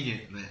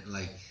convenient, man.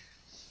 Like,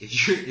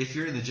 if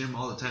you're in the gym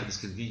all the time, it's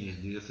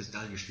convenient, dude. If it's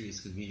down your street, it's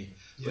convenient.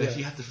 But if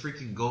you have to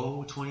freaking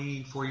go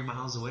 20, 40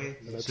 miles away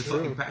to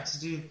fucking practice,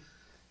 dude,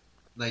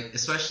 like,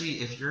 especially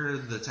if you're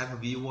the type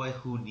of b-boy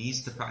who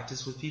needs to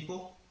practice with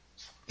people,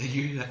 and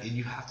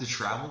you have to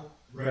travel,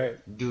 Right.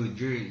 dude,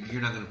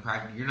 you're not gonna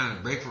practice. You're not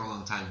gonna break for a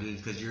long time, dude,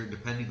 because you're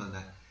depending on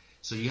that.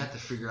 So you have to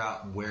figure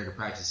out where to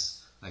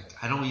practice. Like,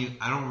 I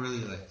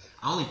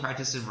only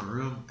practice in my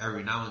room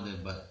every now and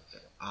then, but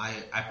I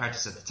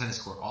practice at the tennis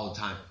court all the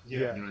time. Yeah.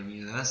 You know what I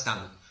mean? And that's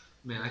not,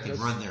 man, I can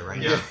run there right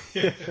now.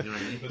 You know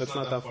what I mean? That's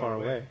not that far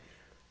away.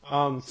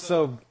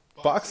 So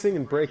boxing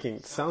and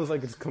breaking sounds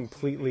like it's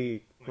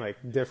completely like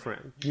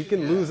different. You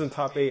can lose in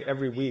top 8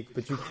 every week,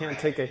 but you can't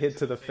take a hit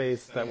to the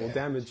face that will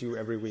damage you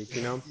every week,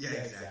 you know? Yeah,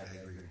 exactly.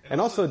 And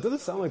also, it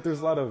doesn't sound like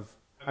there's a lot of,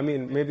 I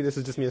mean, maybe this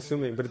is just me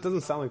assuming, but it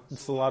doesn't sound like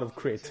it's a lot of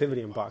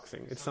creativity in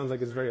boxing. It sounds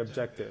like it's very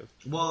objective.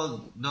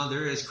 Well, no,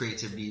 there is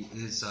creativity.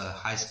 It's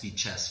high-speed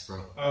chess,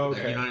 bro. Oh, okay.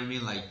 Like, you know what I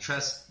mean? Like,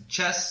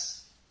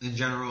 chess in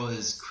general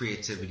is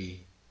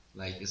creativity.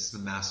 Like, it's the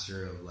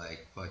master of,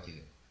 like,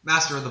 fucking,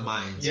 master of the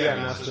mind. Yeah,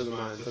 master of the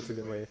mind. That's a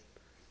good way.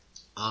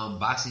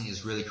 Boxing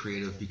is really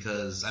creative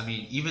because, I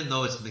mean, even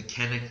though it's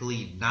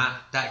mechanically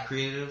not that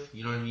creative,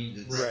 you know what I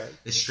mean?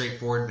 It's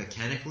straightforward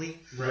mechanically.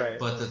 Right.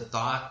 But the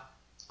thought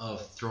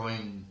of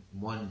throwing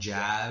one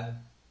jab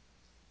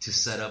to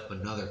set up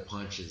another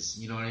punch is,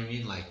 you know what I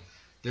mean? Like,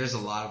 there's a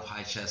lot of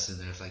high chess in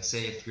there. It's like,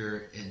 say if you're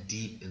in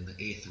deep in the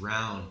 8th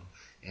round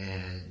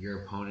and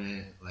your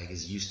opponent, like,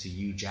 is used to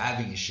you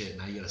jabbing and shit,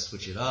 now you gotta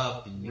switch it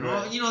up, and you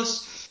know,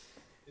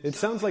 it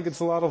sounds like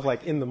it's a lot of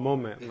like in the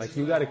moment. Like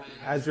you gotta,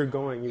 as you're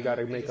going, you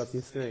gotta make up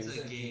these things.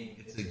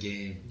 It's a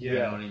game. Yeah. You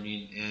know what I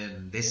mean?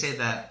 And they say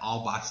that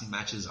all boxing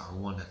matches are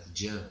won at the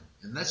gym,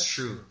 and that's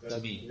true to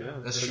me. Yeah,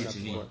 that's true to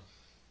me.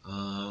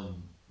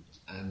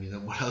 I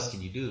mean, what else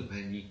can you do,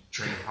 man? You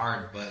train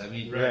hard, but I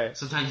mean,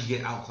 sometimes you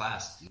get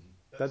outclassed. Dude.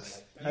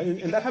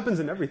 And that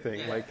happens in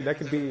everything. Like that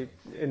could be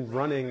in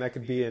running, that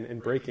could be in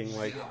breaking.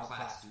 Like,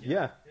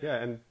 yeah,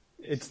 and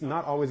it's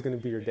not always going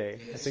to be your day.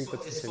 I think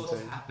that's the same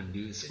thing. Happen,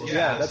 dude.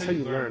 Yeah, that's how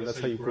you learn. That's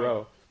how you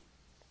grow.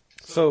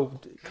 So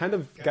kind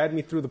of guide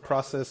me through the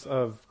process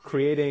of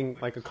creating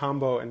like a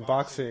combo in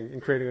boxing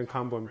and creating a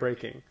combo in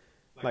breaking.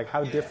 Like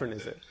how different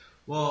is it?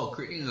 Well,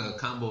 creating a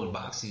combo in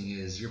boxing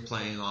is you're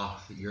playing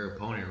off your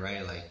opponent,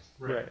 right? Like,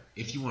 Right.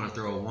 if you want to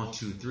throw a 1,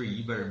 2, 3,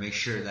 you better make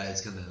sure that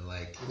it's gonna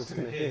It's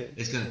gonna hit.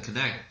 it's gonna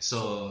connect.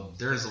 So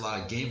there's a lot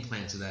of game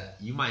plan to that.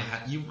 You might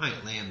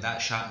land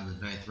that shot in the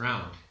 9th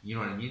round. You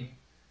know what I mean?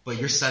 But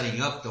you're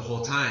setting up the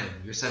whole time.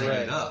 You're setting Right.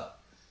 it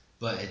up.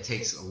 But it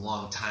takes a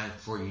long time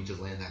for you to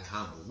land that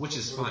combo, which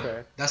is fine.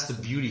 Okay. That's the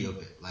beauty of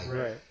it. Like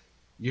Right.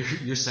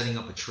 you're setting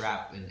up a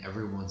trap and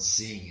everyone's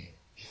seeing it.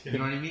 You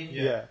know what I mean?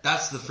 Yeah.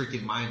 That's the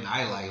freaking mind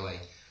I like.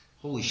 Like,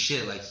 holy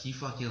shit! Like he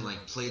fucking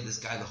like played this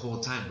guy the whole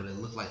time, but it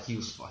looked like he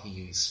was fucking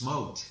getting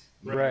smoked.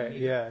 You know what I Right.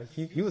 mean? Yeah.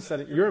 He was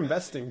setting. You're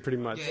investing pretty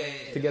much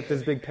to get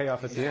this big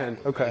payoff at the end.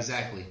 Okay.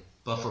 Exactly.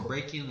 But for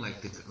breaking,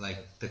 like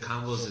the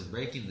combos in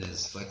breaking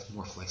is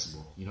more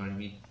flexible. You know what I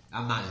mean?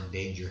 I'm not in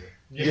danger.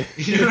 Yeah.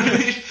 You know what I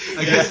mean?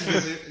 I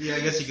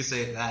guess you could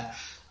say that.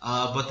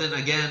 But then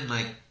again,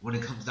 like when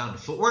it comes down to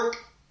footwork,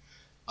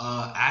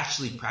 I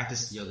actually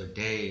practiced the other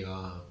day.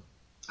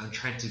 I'm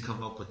trying to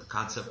come up with the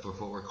concept for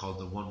footwork called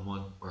the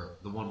 1-1 or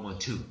the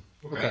 1-1-2.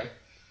 Okay. Right?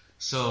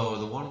 So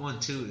the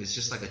 1-1-2 is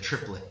just like a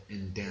triplet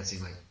in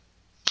dancing, like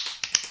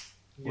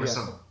or Yeah.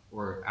 some,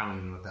 or I don't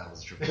even know what that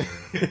was a triplet.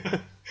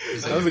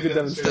 It's That was a good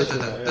demonstration.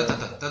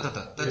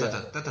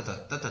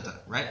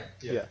 right?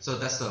 Yeah. So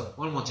that's the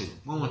 1-1-2,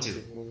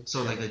 1-1-2.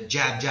 So like a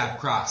jab, jab,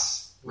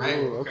 cross, right?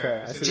 Ooh,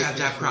 okay. I see Jab, what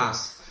jab, you're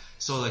cross.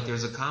 So like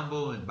there's a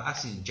combo in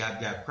boxing, jab,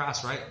 jab,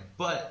 cross, right?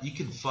 But you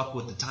can fuck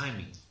with the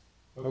timing.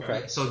 saying.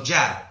 Okay. So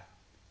jab,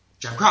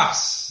 jab,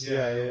 cross.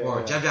 Yeah. Or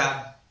yeah. jab,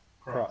 jab,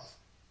 Cross.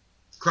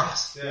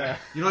 cross. Yeah.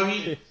 You know what I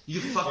mean? You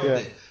can fuck Yeah.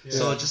 with it.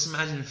 So just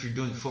imagine if you're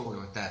doing footwork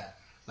like that.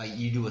 Like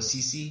you do a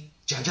CC,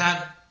 jab,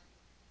 jab,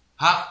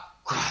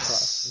 hop,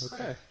 cross.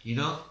 Okay. You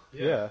know?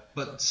 Yeah.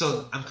 But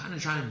so I'm kind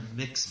of trying to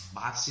mix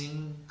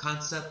boxing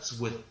concepts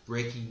with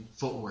breaking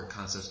footwork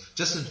concepts.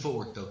 Just in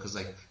footwork though, because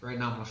like right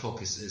now my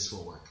focus is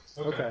footwork,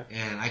 Okay.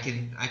 and I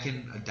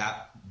can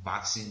adapt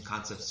boxing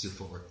concepts to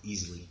footwork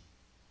easily.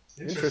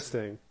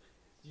 Interesting.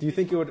 Do you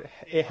think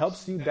it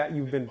helps you that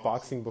you've been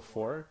boxing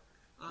before,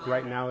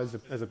 right now as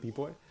a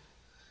b-boy?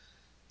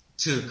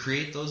 To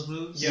create those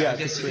moves, Yeah, I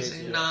guess to you could create,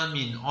 say. yeah. No, I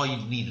mean all you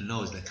need to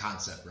know is the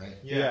concept, right?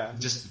 Yeah.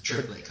 Just the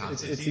triplet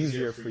concept. It's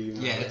easier for you.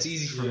 Now. Yeah, it's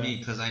easy for Yeah. me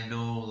because I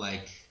know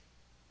like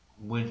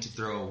when to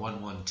throw a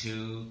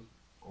 1-1-2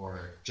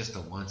 or just a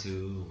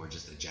 1-2 or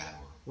just a jab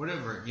or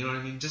whatever. You know what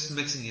I mean? Just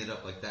mixing it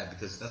up like that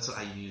because that's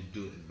how you need to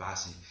do it in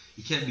boxing.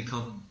 You can't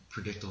become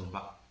predictable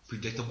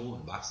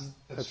in boxing.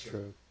 That's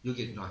true. You'll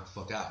get knocked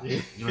the fuck out.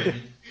 You know what I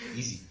mean?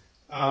 Easy.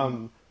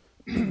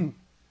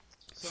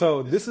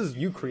 So this is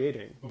you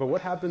creating, but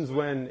what happens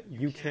when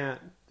you can't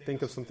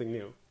think of something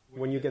new?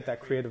 When you get that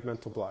creative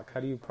mental block, how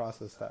do you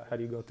process that? How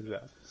do you go through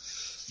that?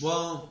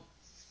 Well,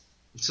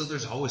 so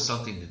there's always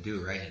something to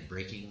do, right? In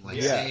breaking, like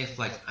Yeah. say if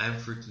like I'm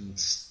freaking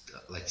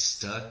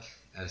stuck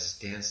at a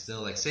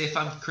standstill, like say if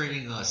I'm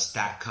creating a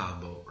stack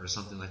combo or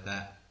something like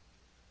that,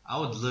 I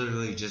would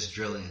literally just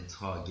drill it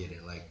until I get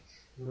it.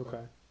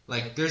 Okay.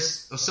 Like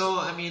there's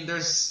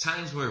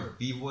times where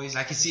b-boys,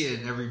 I can see it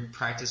in every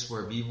practice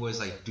where b-boys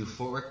like do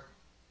footwork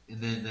and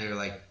then they're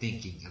like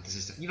thinking at the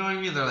system. You know what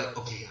I mean? They're like,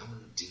 okay,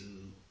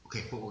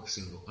 footwork's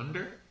gonna go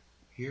under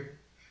here.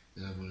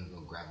 Then I'm gonna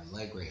go grab the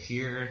leg right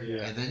here,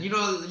 Yeah. and then you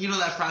know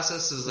that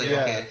process is like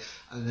Yeah. okay,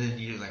 and then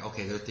you're like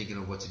okay, they're thinking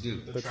of what to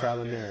do. The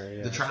trial and error.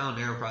 Yeah. The trial and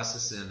error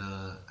process, and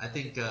I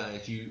think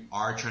if you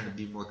are trying to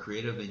be more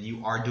creative and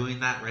you are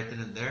doing that right then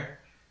and there,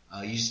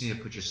 you just need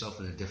to put yourself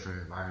in a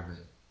different environment.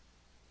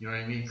 You know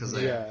what I mean? Because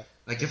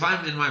like if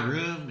I'm in my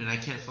room and I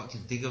can't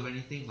fucking think of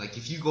anything, like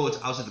if you go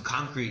out to the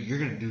concrete, you're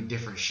gonna do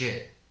different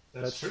shit.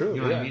 That's true.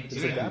 You know what I Yeah. mean? It's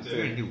You're adaptive.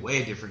 gonna do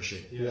way different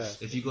shit. Yeah.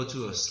 If you go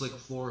to a slick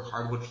floor,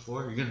 hardwood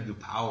floor, you're gonna do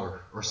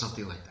power or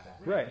something like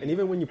that. Right. And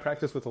even when you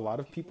practice with a lot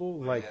of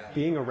people, like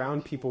being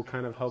around people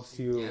kind of helps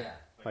you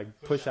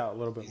like push out a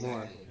little bit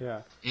more.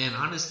 Yeah. And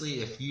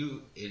honestly, if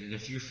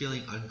you're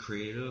feeling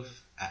uncreative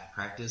at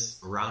practice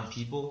around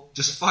people,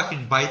 just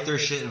fucking bite their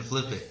shit and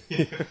flip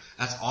it.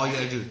 That's all you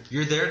gotta do.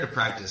 You're there to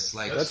practice.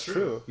 Like That's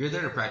true. You're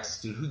there to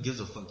practice, dude. Who gives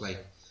a fuck?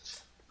 Like,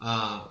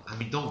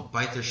 don't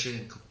bite their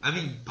shit. Bite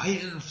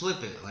it and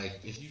flip it. Like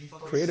if you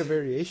fucking Create a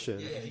variation.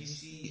 Yeah, if you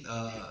see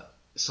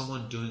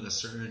someone doing a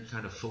certain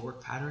kind of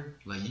footwork pattern,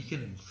 like you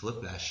can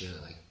flip that shit.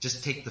 Like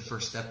just take the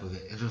first step of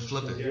it and then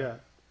flip it. Yeah.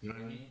 You know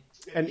what I mean?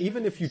 And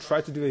even if you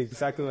try to do it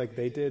exactly like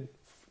they did,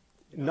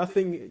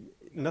 nothing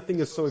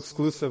is so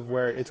exclusive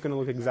where it's going to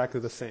look exactly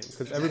the same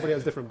because everybody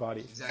has different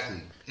bodies.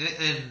 Exactly.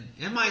 And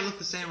it might look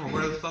the same or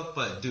whatever the fuck,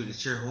 but dude,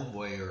 it's your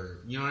homeboy or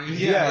you know what I mean?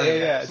 Yeah.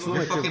 It's It's we're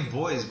not like fucking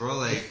boys, bro.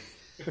 Like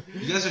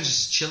you guys are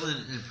just chilling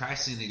and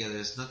practicing together.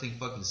 It's nothing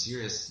fucking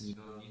serious. You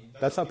know what I mean?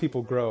 That's how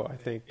people grow, I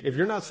think. If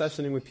you're not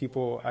sessioning with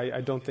people,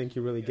 I don't think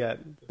you really get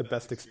the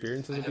best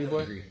experience as a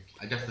b-boy.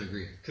 I definitely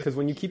agree. Because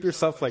when you keep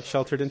yourself like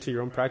sheltered into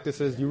your own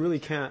practices, you really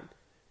can't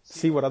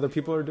see what other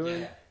people are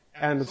doing.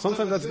 And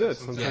sometimes that's good.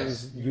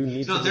 Sometimes you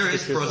need to. No, there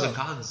is pros yourself. and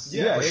cons.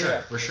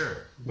 Yeah, For sure.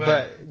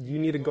 But you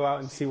need to go out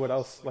and see what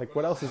else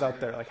is out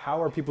there. Like,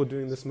 how are people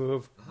doing this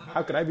move?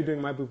 How could I be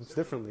doing my moves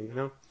differently? You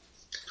know?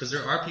 Because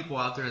there are people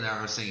out there that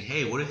are saying,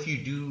 "Hey, what if you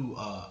do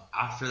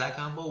after that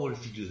combo? What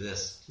if you do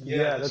this?"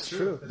 Yeah, that's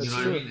true. That's you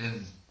know true. what I mean?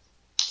 And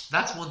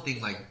that's one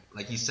thing.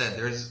 Like you said,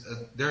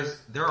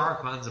 there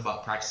are cons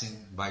about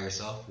practicing by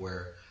yourself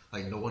where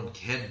like no one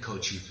can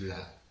coach you through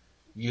that.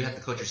 You have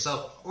to coach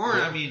yourself, or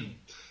I mean,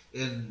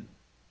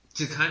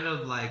 to kind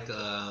of like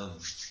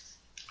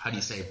how do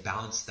you say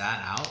balance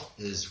that out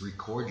is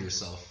record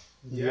yourself,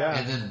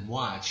 and then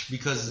watch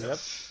because. Yep.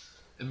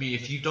 I mean,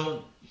 if you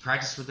don't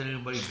practice with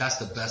anybody, that's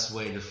the best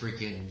way to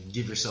freaking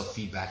give yourself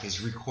feedback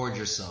is record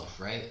yourself,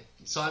 right?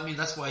 So, I mean,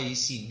 that's why you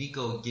see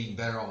Nico getting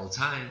better all the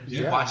time.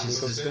 He watches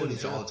his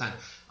footage all the time.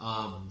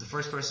 The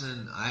first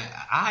person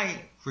I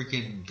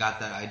freaking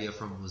got that idea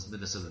from was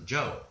Minnesota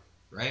Joe,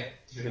 right?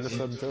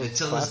 Minnesota Joe.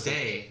 Until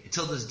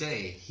this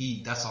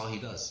day, that's all he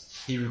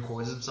does. He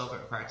records himself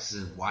at practice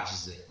and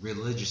watches it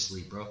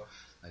religiously, bro.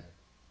 Like,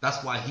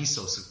 that's why he's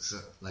so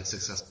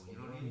successful. You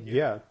know what I mean?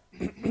 Yeah.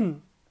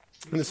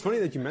 And it's funny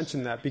that you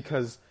mentioned that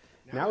because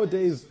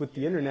nowadays with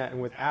the internet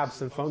and with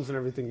apps and phones and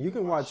everything, you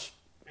can watch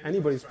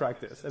anybody's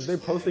practice. If they're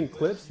posting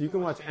clips, you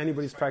can watch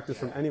anybody's practice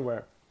from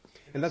anywhere.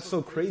 And that's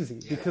so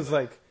crazy because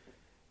like,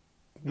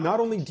 not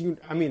only do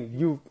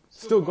you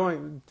still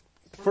going,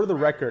 for the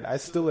record, I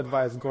still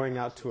advise going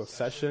out to a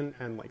session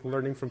and like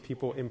learning from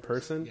people in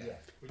person,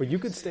 but you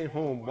could stay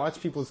home,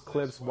 watch people's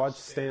clips, watch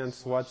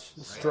Stance, watch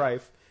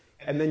Strife,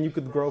 and then you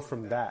could grow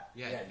from that,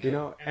 you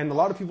know? And a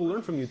lot of people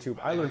learn from YouTube.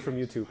 I learned from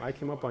YouTube. I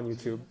came up on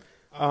YouTube.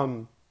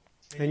 And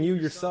you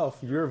yourself,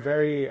 you're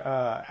very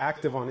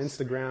active on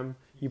Instagram.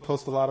 You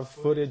post a lot of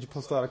footage. You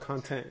post a lot of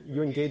content.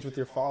 You engage with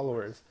your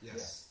followers.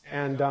 Yes.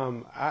 And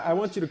I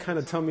want you to kind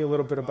of tell me a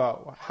little bit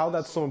about how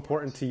that's so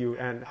important to you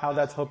and how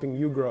that's helping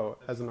you grow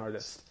as an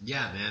artist.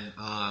 Yeah, man.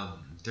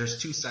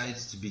 There's two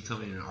sides to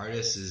becoming an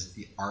artist is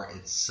the art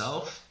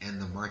itself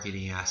and the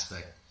marketing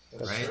aspect,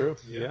 That's right? true,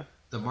 yeah.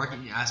 The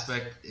marketing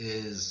aspect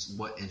is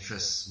what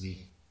interests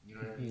me. You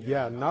know what I mean?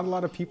 Yeah, not a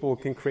lot of people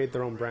can create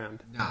their own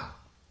brand. Nah.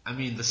 I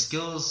mean, the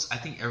skills, I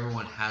think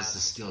everyone has the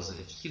skills.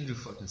 If you can do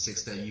fucking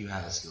 6-step, you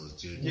have the skills,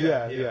 dude.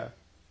 Yeah.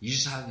 You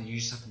just have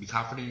to be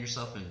confident in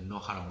yourself and know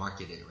how to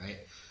market it, right?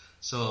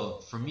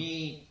 So for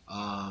me,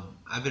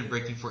 I've been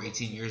breaking for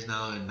 18 years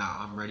now, and now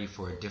I'm ready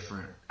for a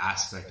different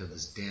aspect of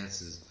this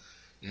dances.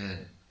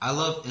 And I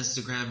love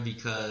Instagram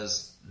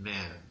because,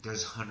 man,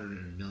 there's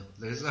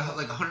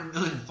like 100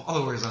 million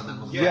followers on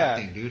that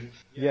thing, dude.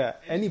 Yeah,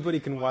 anybody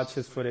can watch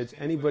his footage.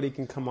 Anybody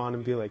can come on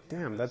and be like,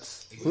 damn,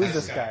 who's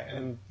this guy?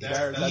 And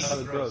that's how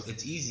it grows.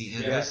 It's easy.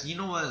 And you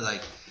know what,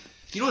 like,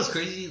 you know what's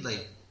crazy?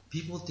 Like,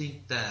 people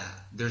think that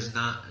there's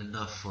not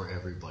enough for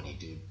everybody,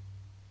 dude.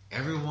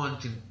 Everyone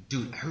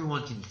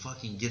can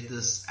fucking get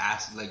this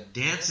ass. Like,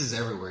 dance is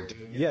everywhere,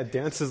 dude. Yeah,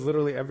 dance is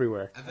literally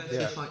everywhere. I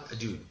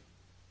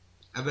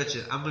bet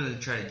you, I'm going to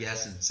try to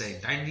guess and say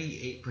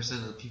 98%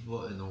 of the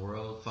people in the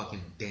world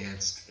fucking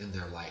danced in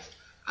their life.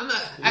 I'm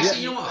not,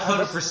 actually, you know what,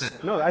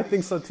 100%. No, I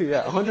think so too,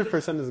 yeah,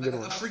 100% is a good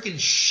one. A freaking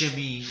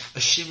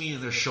shimmy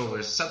in their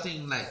shoulders,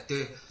 something like,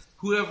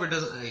 whoever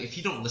doesn't, if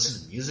you don't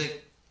listen to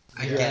music,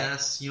 I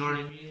guess, you know what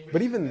I mean?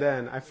 But even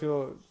then, I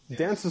feel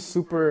dance is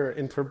super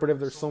interpretive.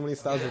 There's so many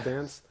styles of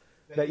dance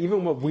that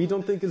even what we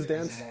don't think is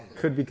dance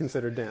could be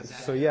considered dance.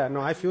 So yeah, no,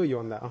 I feel you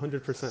on that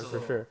 100%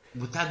 for sure.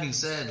 With that being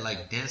said,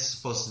 like, dance is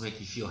supposed to make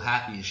you feel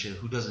happy and shit.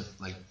 Who doesn't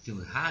like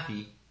feeling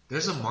happy?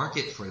 There's a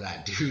market for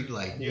that, dude.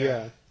 Like,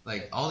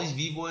 like all these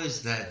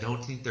B-boys that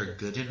don't think they're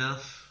good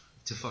enough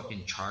to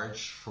fucking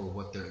charge for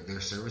what their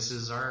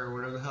services are or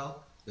whatever the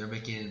hell, they're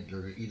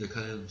either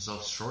cutting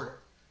themselves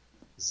short.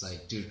 It's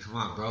like, dude, come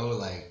on, bro.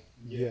 Like,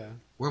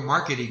 we're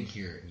marketing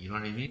here. You know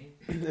what I mean?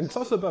 And it's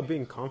also about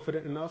being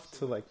confident enough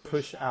to like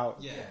push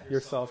out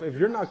yourself. If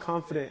you're not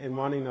confident in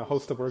wanting to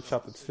host a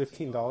workshop that's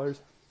 $15,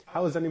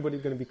 how is anybody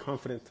going to be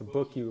confident to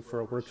book you for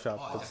a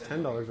workshop that's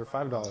 $10 or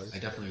 $5? I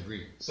definitely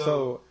agree.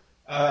 So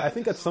I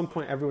think at some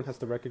point everyone has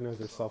to recognize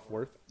their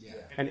self-worth.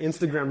 And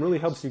Instagram really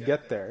helps you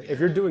get there. If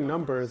you're doing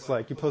numbers,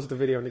 like you post a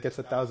video and it gets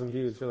 1,000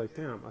 views, you're like,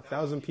 damn,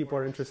 1,000 people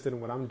are interested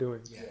in what I'm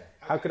doing.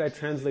 How could I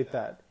translate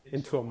that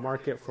into a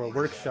market for a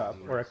workshop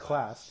or a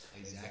class?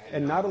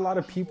 And not a lot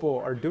of people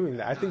are doing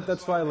that. I think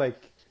that's why, like,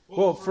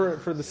 well,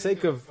 for the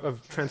sake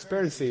of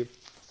transparency,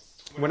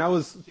 when I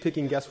was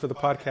picking guests for the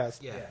podcast,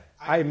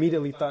 I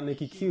immediately thought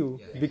Nicky Q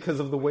because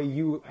of the way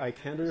you like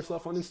handle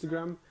yourself on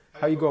Instagram,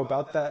 how you go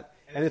about that.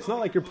 And it's not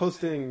like you're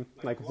posting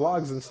like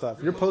vlogs and stuff.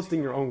 You're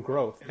posting your own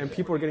growth, and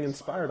people are getting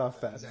inspired off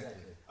that.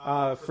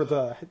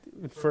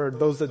 For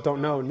those that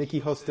don't know,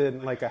 Nicky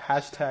hosted like a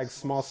hashtag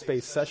small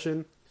space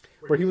session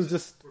where he was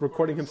just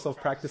recording himself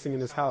practicing in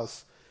his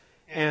house,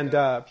 and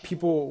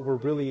people were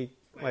really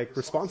like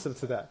responsive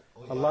to that.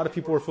 A lot of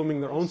people were filming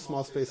their own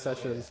small space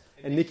sessions,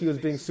 and Nicky was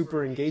being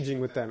super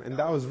engaging with them, and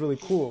that was really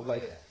cool.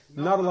 Like,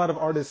 not a lot of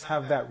artists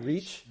have that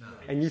reach,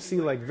 and you see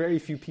like very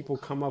few people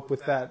come up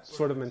with that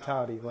sort of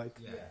mentality. Like,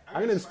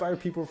 I'm gonna inspire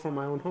people from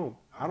my own home.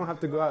 I don't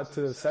have to go out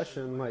to a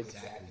session, like,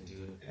 Exactly,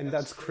 dude. and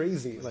that's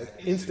crazy.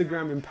 Like,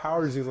 Instagram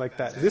empowers you like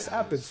that. This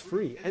app is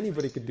free.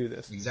 Anybody could do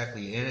this.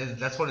 Exactly, and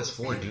that's what it's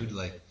for, dude.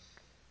 Like,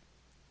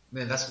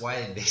 man, that's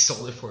why they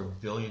sold it for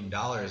 $1 billion,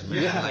 man.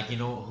 Yeah. Like, you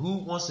know, who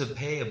wants to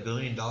pay $1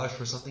 billion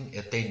for something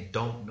if they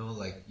don't know,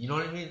 like, you know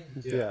what I mean?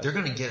 Yeah. They're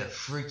gonna get a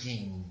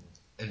freaking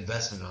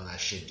investment on that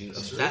shit, dude.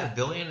 That $1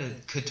 billion,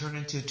 it could turn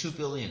into $2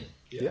 billion.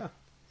 Yeah.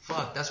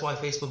 Fuck, that's why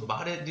Facebook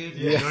bought it, dude.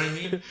 Yeah. You know what I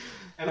mean?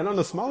 And on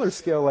a smaller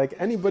scale, like,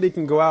 anybody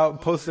can go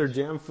out, post their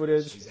jam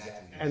footage,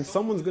 Exactly. and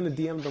someone's going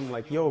to DM them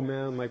like, yo,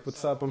 man, like,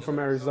 what's up? I'm from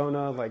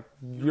Arizona. Like,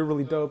 you're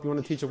really dope. You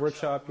want to teach a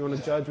workshop? You want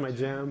to judge my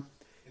jam?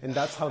 And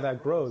that's how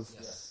that grows.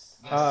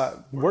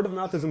 Word of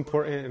mouth is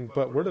important,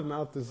 but word of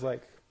mouth is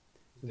like,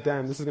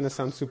 damn, this is going to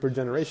sound super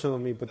generational to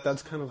me, but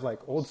that's kind of like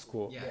old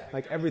school.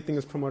 Like, everything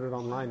is promoted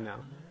online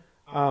now.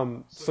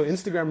 So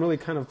Instagram really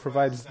kind of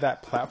provides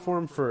that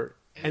platform for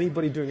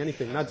anybody doing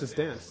anything, not just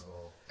dance.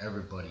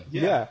 Everybody.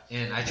 Yeah.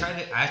 And I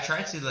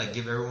try to like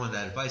give everyone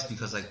that advice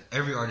because like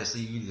every artist,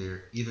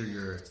 either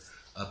you're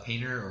a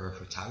painter or a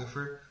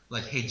photographer,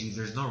 like, hey dude,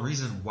 there's no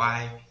reason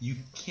why you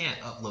can't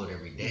upload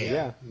every day.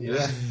 Yeah.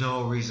 There's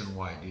no reason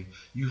why, dude.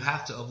 You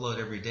have to upload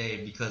every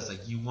day because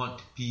like you want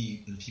to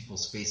be in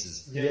people's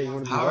faces. Yeah, you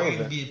want to be How are you relevant.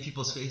 going to be in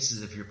people's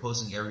faces if you're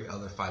posting every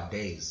other 5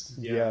 days?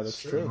 Yeah,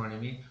 that's You know true. what I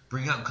mean?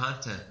 Bring out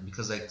content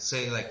because like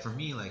say like for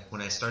me, like when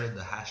I started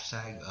the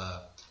hashtag,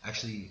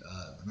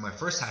 my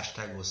first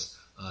hashtag was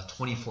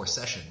 24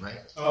 session, right?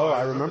 Oh,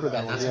 I remember that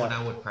And one. that's when Yeah.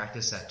 I would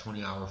practice at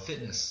 20-hour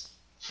fitness.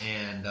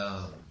 And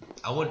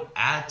I would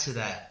add to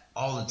that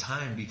all the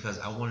time because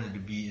I wanted to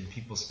be in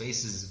people's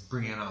faces,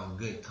 bringing out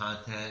good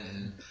content.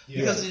 And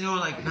because, you know,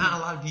 like not a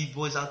lot of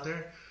B-boys out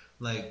there,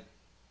 like,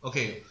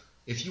 okay,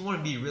 if you want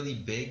to be really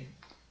big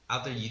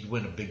out there, you'd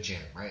win a big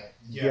jam, right?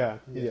 Yeah.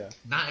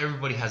 Not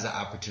everybody has that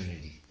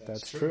opportunity,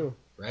 That's true.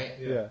 right?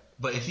 Yeah.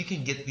 But if you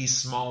can get these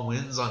small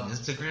wins on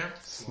Instagram,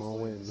 Small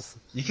wins.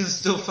 you can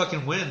still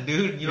fucking win,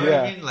 dude. You know what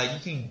I mean? Like, you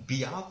can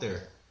be out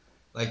there.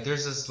 Like,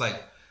 there's this,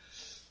 like,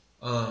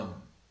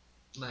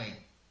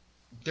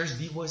 there's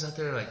B-boys out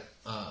there, like,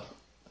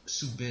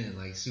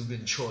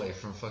 Subin Choi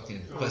from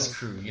fucking Bus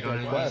Crew. You know what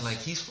I mean? West. Like,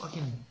 he's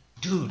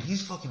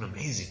fucking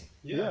amazing.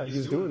 Yeah,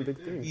 he's doing big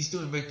things. He's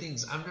doing big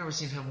things. I've never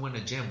seen him win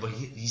a jam, but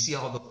you see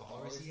all the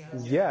followers he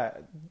has? Yeah,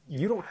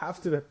 you don't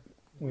have to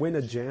win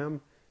a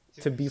jam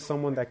to be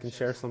someone that can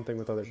share something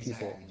with other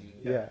people.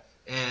 Yeah.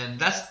 And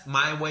that's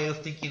my way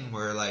of thinking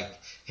where like,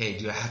 hey,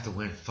 do I have to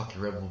win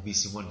fucking Red Bull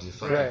BC1 to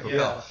fucking Right, propel?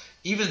 yeah.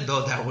 Even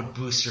though that would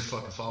boost your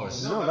fucking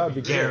followers. No, that would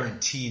be great.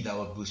 guaranteed that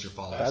would boost your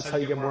followers. That's how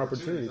you get more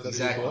opportunities. That's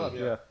Exactly. people up.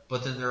 Yeah.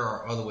 But then there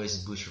are other ways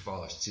to boost your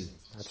followers too.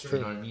 That's You true.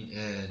 know what I mean?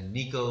 And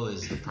Nico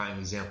is the prime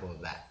example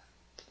of that.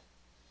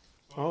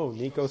 Oh,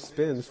 Nico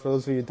Spins. For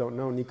those of you who don't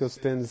know, Nico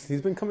Spins,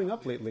 he's been coming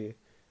up lately.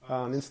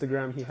 On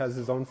Instagram, he has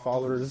his own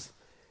followers.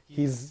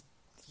 He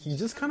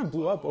just kind of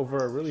blew up over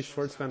a really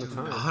short span of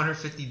time.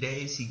 150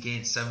 days, he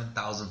gained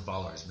 7,000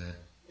 followers, man.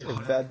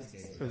 If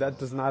that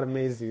does not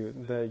amaze you,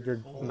 that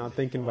you're not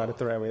thinking about it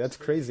the right way. That's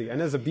crazy.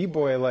 And as a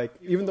b-boy, like,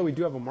 even though we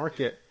do have a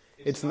market,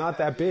 it's not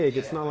that big.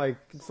 It's not like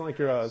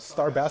you're a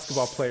star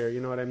basketball player.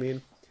 You know what I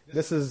mean?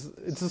 It's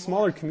a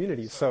smaller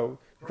community. So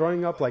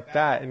growing up like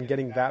that and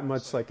getting that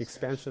much like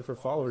expansion for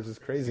followers is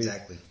crazy.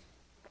 Exactly.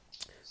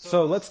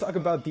 So let's talk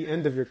about the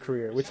end of your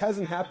career, which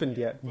hasn't happened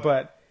yet,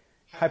 but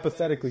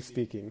hypothetically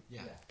speaking,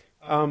 Yeah.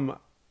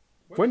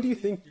 when do you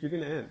think you're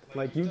gonna end?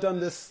 Like, you've done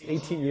this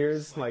 18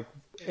 years. Like,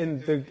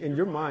 in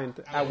your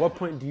mind, at what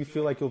point do you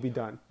feel like you'll be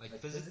done? Like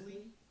physically?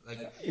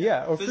 Like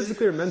Yeah, or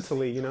physically or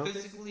mentally, you know?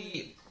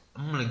 Physically,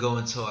 I'm gonna go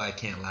until I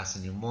can't last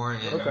anymore,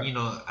 and Okay. you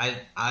know,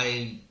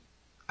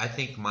 I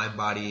think my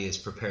body is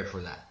prepared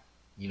for that.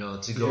 You know,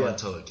 to go Yeah.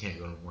 until it can't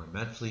go anymore.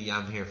 Mentally,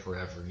 I'm here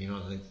forever. You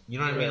know, you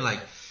know what I mean?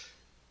 Like,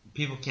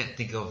 people can't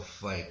think of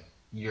like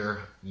your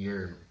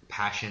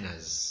passion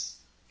as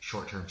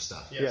short-term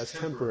stuff. Yeah, it's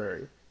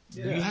temporary.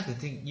 You have to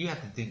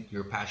think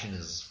your passion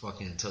is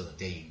fucking until the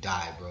day you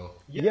die, bro.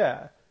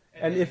 Yeah.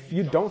 And if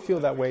you don't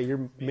feel that way,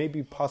 you're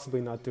maybe possibly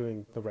not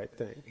doing the right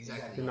thing.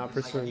 Exactly. You're not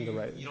pursuing the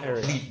right You don't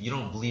area.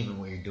 believe in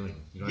what you're doing.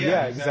 You know what I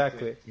Yeah, mean?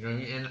 exactly. You know what I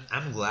mean? And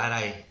I'm glad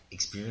I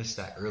experienced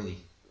that early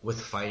with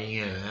fighting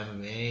and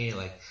MMA.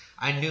 Like,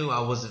 I knew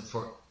I wasn't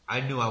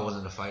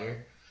a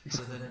fighter.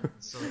 So then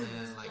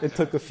like It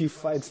took a few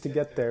fights to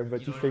get there,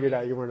 but you figured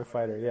out you weren't a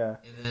fighter. Yeah.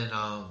 And then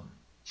I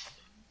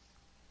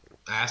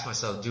asked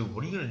myself, dude,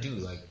 what are you gonna do?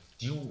 Like,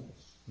 do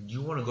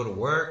you want to go to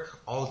work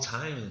all the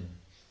time and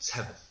just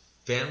have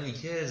family,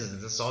 kids,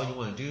 and that's all you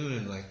want to do,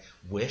 and like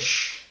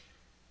wish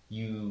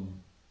you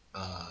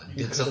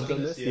did could've something?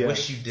 done this? Yeah.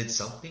 Wish you did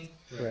something?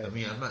 Right. I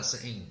mean, I'm not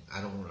saying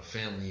I don't want a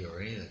family or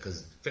anything,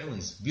 because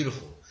family's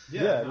beautiful.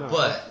 Yeah, no.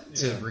 But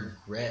to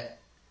regret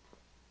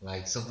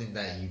like something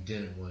that you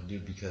didn't want to do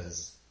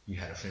because you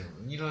had a family,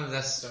 you know,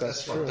 that's true.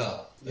 fucked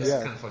up. That's Yeah.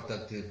 kind of fucked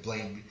up to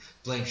blame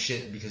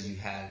shit because you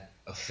had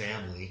a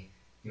family.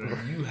 You know,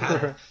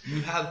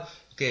 you have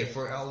okay,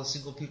 for all the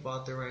single people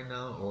out there right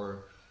now,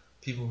 or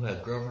people who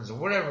have girlfriends or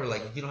whatever.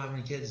 Like, if you don't have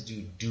any kids,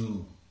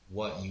 do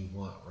what you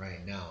want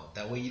right now.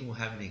 That way you don't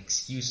have any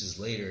excuses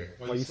later.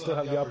 Well, you still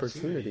have the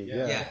opportunity.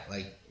 Yeah,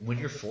 like when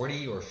you're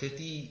 40 or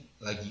 50,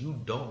 like you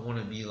don't want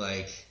to be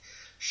like,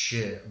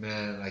 shit,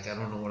 man, like I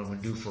don't know what I'm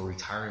gonna do for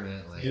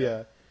retirement.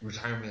 Like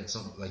retirement,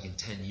 some like in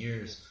 10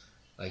 years.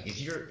 Like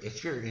if you're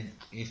in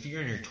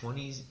your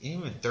 20s,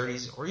 even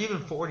 30s, or even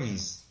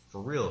 40s,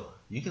 for real,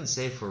 you can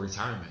save for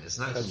retirement. It's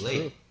not too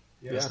late.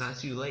 Yeah. It's not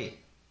too late.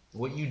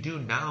 What you do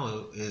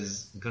now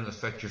is gonna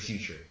affect your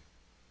future.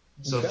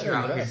 So if you're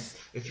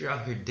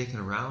out here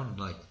dicking around,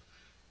 like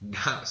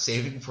not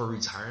saving for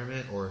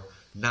retirement or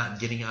not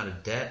getting out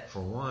of debt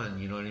for one,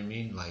 you know what I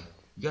mean? Like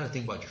you gotta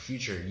think about your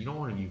future. You don't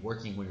want to be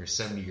working when you're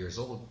 70 years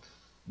old,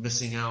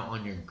 missing out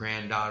on your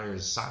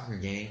granddaughter's soccer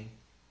game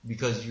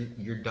because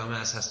your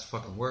dumbass has to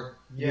fucking work.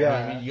 You know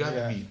what I mean? You have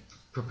to be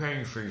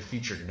preparing for your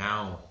future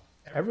now.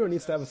 Everyone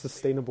needs to have a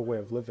sustainable way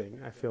of living.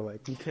 I feel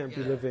like you can't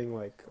be living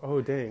like,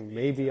 oh dang,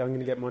 maybe I'm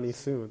gonna get money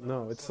soon.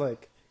 No, it's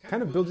like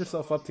kind of build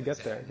yourself up to get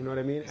there. You know what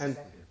I mean? And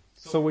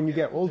so when you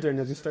get older and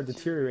as you start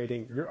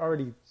deteriorating, you're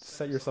already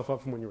set yourself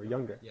up from when you were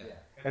younger.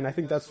 And I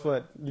think that's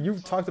what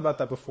you've talked about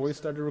that before we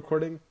started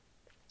recording.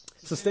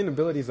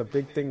 Sustainability is a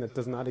big thing that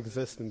does not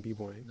exist in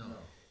b-boying.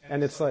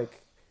 And it's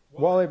like,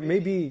 while it may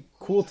be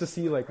cool to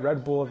see like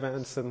Red Bull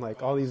events and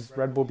like all these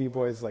Red Bull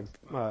b-boys like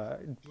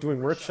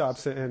doing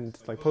workshops and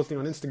like posting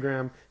on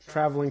Instagram,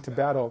 traveling to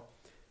battle,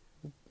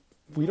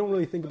 we don't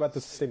really think about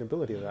the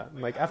sustainability of that.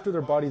 Like after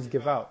their bodies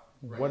give out,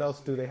 what else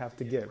do they have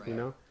to give, you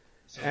know?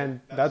 And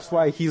that's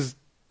why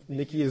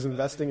Nicky is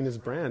investing in his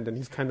brand and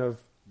he's kind of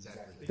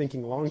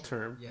thinking long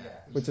term,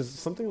 which is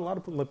something a lot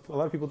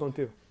of people don't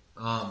do.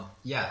 I'm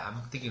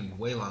thinking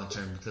way long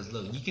term because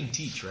look, you can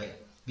teach, right?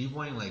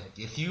 B-boying, like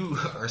if you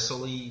are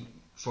solely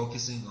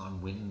focusing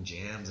on winning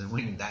jams and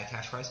winning that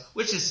cash prize,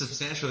 which is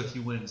substantial if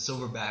you win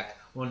Silverback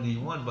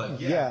 1v1, but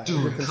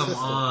dude, come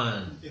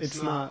on.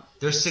 It's not.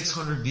 There's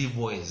 600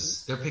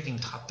 B-boys. They're picking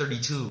top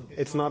 32.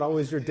 It's not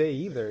always your day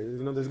either.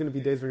 You know, there's going to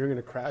be days where you're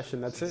going to crash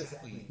and that's it.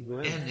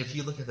 And if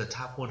you look at the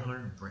top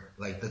 100,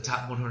 like the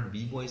top 100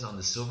 B-boys on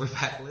the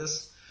Silverback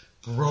list,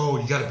 bro,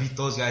 you gotta beat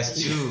those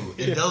guys too.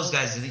 And those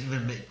guys didn't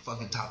even make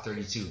fucking top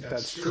 32.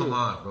 That's true. Come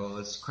on, bro.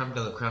 It's creme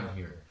de la creme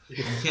here.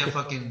 You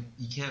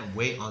can't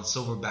wait on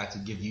Silverback to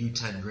give you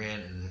 10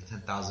 grand and a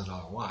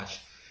 $10,000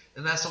 watch.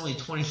 And that's only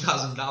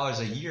 $20,000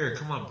 a year.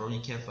 Come on, bro. You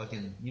can't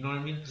fucking, you know what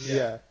I mean?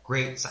 Yeah.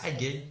 Great side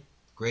gig.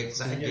 Great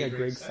side gig. Yeah,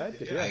 great side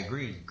gig. Yeah. I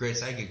agree. Great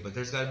side gig. But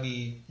there's gotta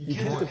be you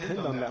can't depend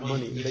on that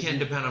money. You can't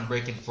depend on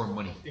breaking for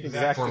money.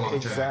 Exactly. For long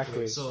term.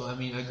 Exactly. So I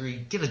mean, I agree.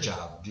 Get a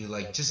job, dude.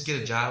 Like, just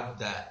get a job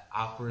that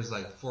offers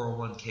like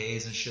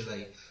 401ks and shit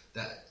like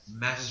that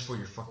matches for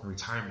your fucking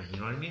retirement. You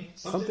know what I mean?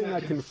 Something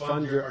that can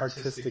fund your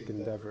artistic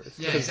endeavors.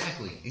 Yeah,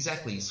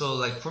 exactly. So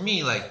like for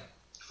me,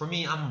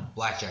 I'm a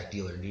blackjack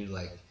dealer, dude.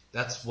 Like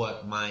that's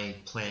what my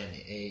plan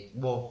A,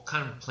 well,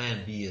 kind of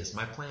plan B is.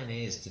 My plan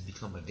A is to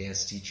become a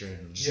dance teacher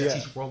and just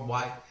teach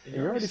worldwide. And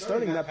you're already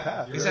starting that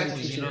path.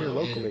 Exactly, you know, here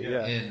locally,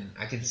 and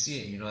I can see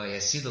it. You know, like I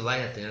see the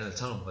light at the end of the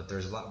tunnel, but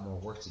there's a lot more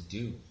work to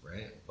do,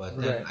 right? But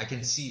then I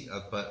can see.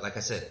 But like I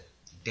said,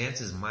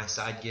 dance is my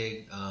side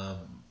gig.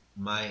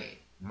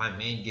 My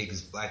main gig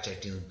is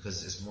blackjack dealing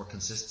because it's more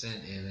consistent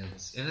and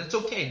it's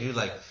okay, dude.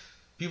 Like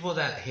people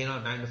that hate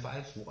on 9 to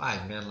 5, why,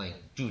 man? Like,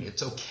 dude,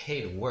 it's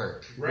okay to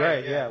work.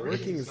 Right? Yeah,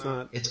 working is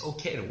not. It's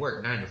okay to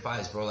work 9 to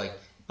 5s, bro. Like,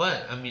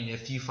 but I mean,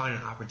 if you find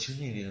an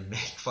opportunity to make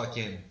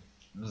fucking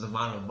the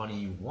amount of money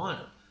you want,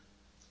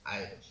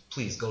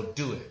 please go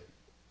do it.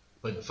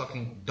 But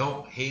fucking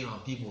don't hate on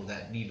people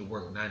that need to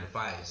work 9 to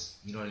 5s.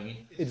 You know what I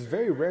mean? It's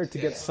very rare to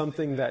get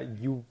something that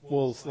you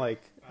will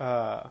like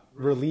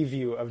relieve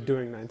you of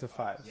doing 9 to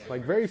 5.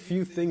 Like very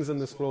few things in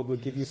this world will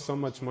give you so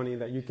much money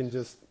that you can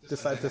just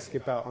decide to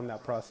skip out on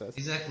that process.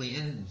 Exactly,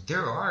 and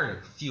there are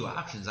a few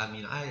options. I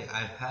mean,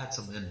 I've had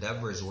some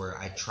endeavors where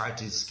I tried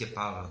to skip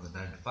out on the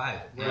 9 to 5,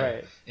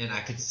 right? And I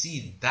could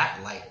see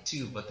that light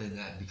too, but then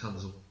that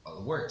becomes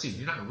work too.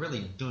 You're not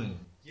really doing.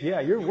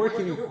 Yeah, you're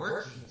working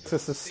to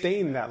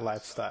sustain that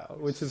lifestyle,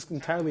 which is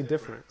entirely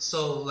different.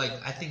 So, like,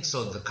 I think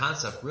so. The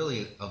concept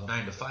really of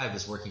 9 to 5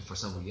 is working for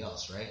somebody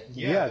else, right?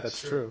 Yeah, that's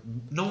true.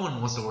 No one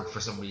wants to work for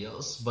somebody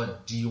else,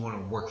 but do you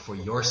want to work for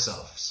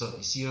yourself? So,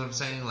 you see what I'm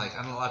saying? Like,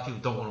 I know a lot of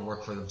people don't want to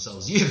work for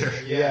themselves either.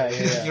 Yeah.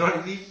 You know what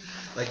I mean?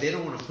 Like, they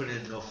don't want to put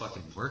in no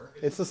fucking work.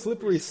 It's a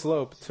slippery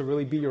slope to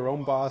really be your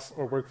own boss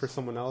or work for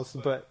someone else.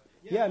 But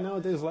yeah,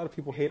 nowadays a lot of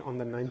people hate on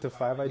the 9 to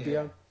 5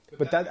 idea.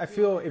 But that, I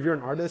feel, if you're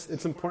an artist,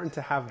 it's important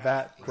to have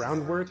that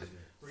groundwork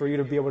for you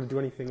to be able to do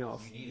anything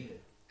else.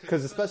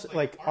 Because especially,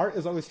 like, art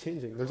is always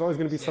changing. There's always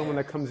going to be someone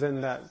that comes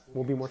in that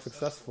will be more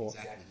successful.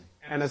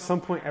 And at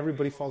some point,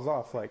 everybody falls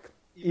off. Like,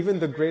 even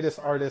the greatest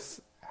artists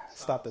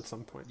stopped at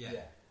some point.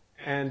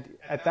 And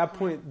at that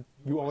point,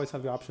 you always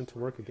have the option to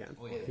work again.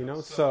 You know?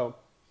 So,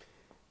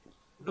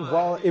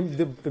 while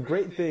the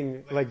great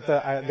thing, like,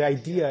 the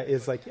idea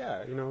is, like,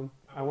 yeah, you know,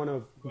 I want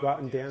to go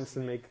out and dance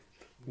and make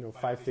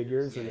 5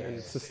 figures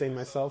and sustain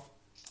myself.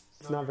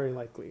 It's not very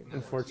likely,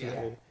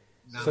 unfortunately.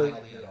 So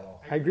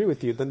I agree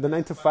with you. The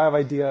 9 to 5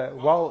 idea,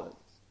 while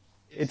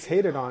it's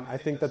hated on, I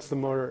think that's the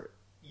more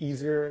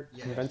easier,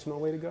 conventional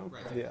way to go.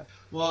 Right. Yeah.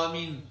 Well, I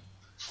mean,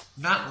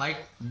 not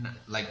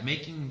like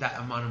making that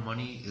amount of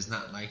money is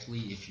not likely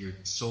if you're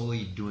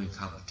solely doing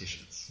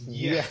competitions.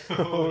 Yeah.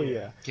 Oh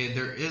yeah. Okay,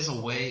 there is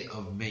a way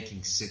of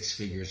making six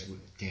figures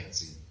with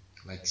dancing.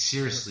 Like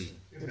seriously,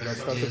 That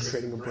starts with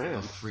creating a brand. A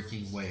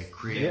freaking way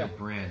creating a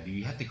brand.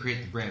 You have to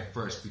create the brand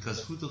first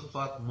because who the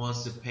fuck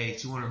wants to pay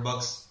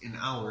 $200 an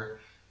hour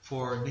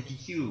for Nicky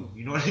Q?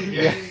 You know what I mean?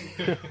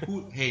 Yeah.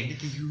 Hey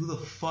Nicky, who the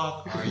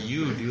fuck are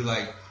you, dude?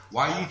 Like,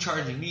 why are you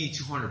charging me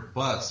 $200,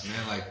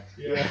 man? Like,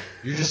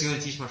 you're just gonna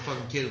teach my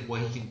fucking kid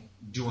what he can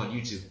do on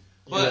YouTube.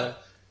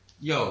 But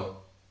yo,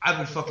 I've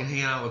been fucking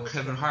hanging out with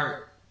Kevin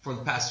Hart for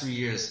the past 3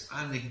 years.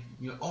 I'm like,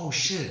 oh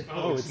shit.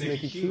 Oh, it's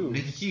Nicky Q.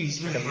 Nicky Q. He's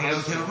been hanging out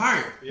with Kevin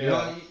Hart.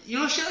 You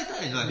know, shit like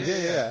that. You know,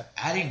 like,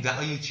 adding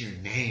value to your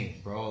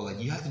name, bro. Like,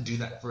 you have to do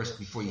that first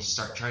before you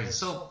start charging.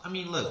 So, I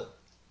mean, look,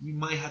 you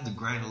might have to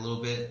grind a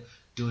little bit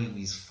doing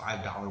these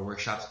 $5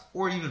 workshops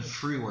or even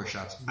free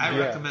workshops. I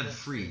recommend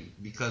free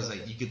because,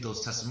 like, you get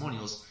those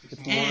testimonials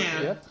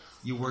and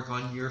you work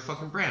on your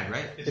fucking brand,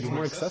 right? It's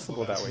more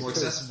accessible that way. It's more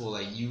accessible.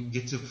 Like, you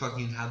get to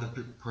fucking have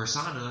the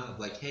persona of,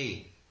 like,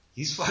 hey,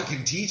 he's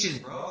fucking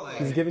teaching, bro. Like,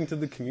 he's giving to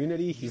the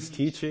community. He's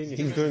teaching.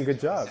 He's doing a good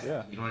job.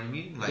 Yeah. You know what I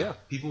mean?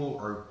 Like, people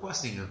are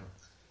requesting him.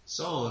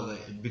 So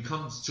like, it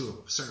becomes to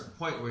a certain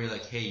point where you're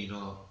like, hey, you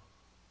know,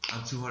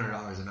 I'm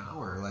 $200 an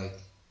hour. Like,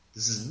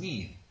 this is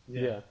me.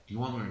 Yeah. Do you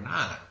want me or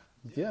not?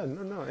 Yeah,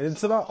 no. And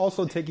it's about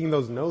also taking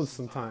those no's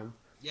sometime.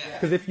 Yeah.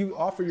 Because if you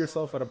offer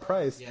yourself at a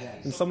price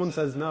and someone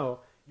says no,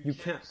 you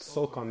can't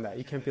sulk on that.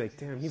 You can't be like,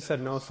 damn, he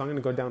said no, so I'm going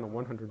to go down to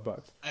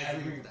 $100. I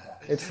agree with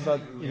that.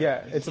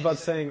 It's about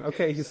saying,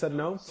 okay, he said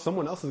no,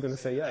 someone else is going to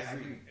say yes.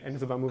 And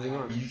it's about moving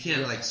on. You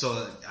can't, like,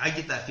 so I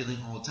get that feeling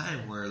all the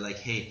time where, like,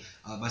 hey,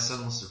 my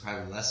son wants a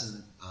private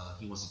lesson.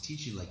 He wants to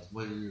teach you, like,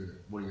 what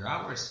are your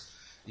hours?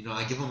 You know,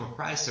 I give him a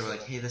price. They're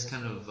like, hey, that's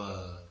kind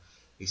of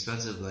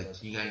expensive.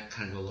 Like, you gotta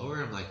kind of go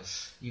lower. I'm like,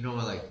 you know,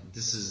 like,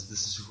 this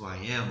is who I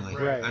am. Like,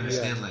 I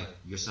understand, like,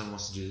 your son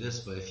wants to do this,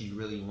 but if you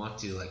really want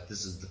to, like,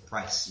 this is the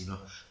price, you know.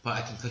 But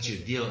I can cut you a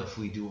deal if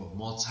we do a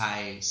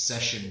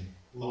multi-session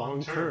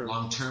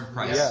long-term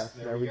price. Yeah,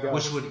 there we go.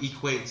 Which would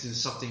equate to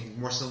something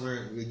more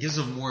similar. It gives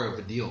them more of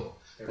a deal.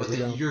 But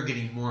then you're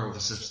getting more of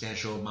a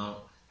substantial amount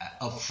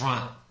up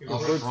front.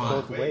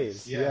 Both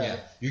ways.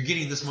 Yeah. You're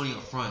getting this money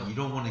up front. You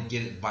don't want to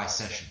get it by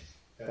session.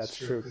 That's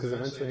true, because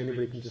eventually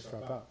anybody can just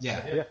drop out.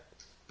 Yeah.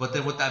 But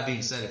then with that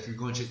being said, if you're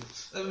going to,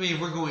 I mean,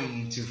 we're going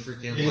into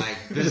freaking,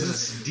 like,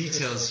 business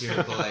details here,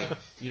 but, like,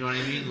 you know what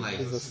I mean? Like,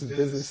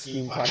 business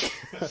scheme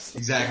podcast.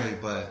 Exactly,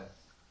 but,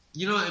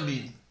 you know what I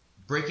mean?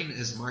 Breaking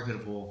is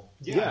marketable.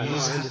 Yeah, you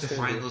just have to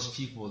find those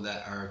people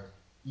that are,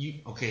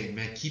 okay,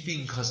 man,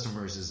 keeping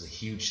customers is a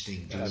huge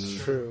thing, dude.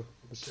 That's true.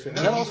 And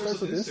that all starts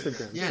with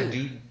Instagram. Yeah, too.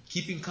 dude,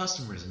 keeping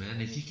customers, man.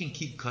 If you can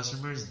keep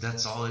customers,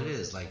 that's all it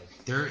is. Like,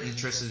 they're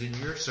interested in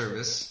your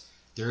service.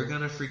 They're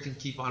gonna freaking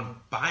keep on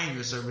buying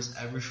your service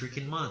every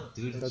freaking month,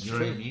 dude. That's you know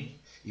true. what I mean?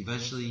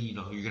 Eventually, you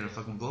know, you're gonna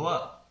fucking blow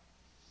up.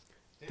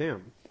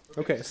 Damn.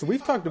 Okay, so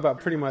we've talked about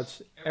pretty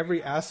much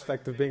every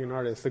aspect of being an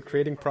artist, the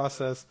creating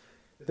process,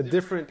 the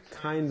different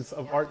kinds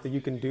of art that you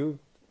can do.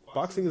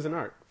 Boxing is an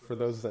art, for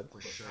those that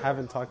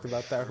haven't talked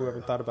about that, who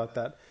haven't thought about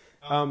that.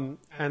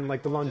 And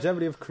like the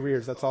longevity of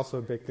careers, that's also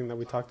a big thing that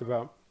we talked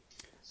about.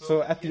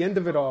 So at the end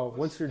of it all,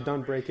 once you're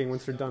done breaking,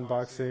 once you're done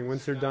boxing,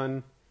 once you're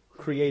done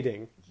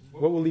creating,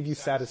 what will leave you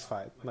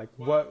satisfied? Like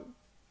what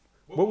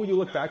will you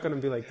look back on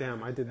and be like,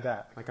 damn, I did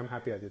that. Like, I'm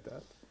happy I did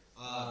that.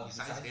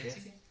 Besides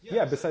dancing?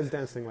 Yeah, besides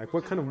dancing. Like,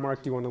 what kind of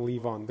mark do you want to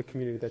leave on the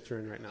community that you're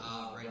in right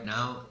now? Right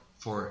now,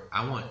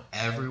 I want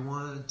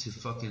everyone to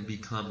fucking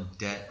become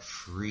debt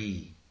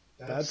free.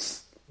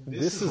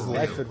 This is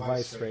life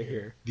advice right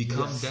here.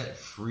 Become debt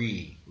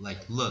free. Like,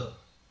 look,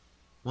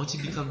 once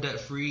you become debt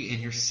free and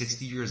you're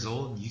 60 years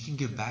old, you can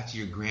give back to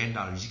your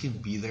granddaughters. You can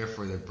be there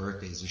for their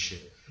birthdays and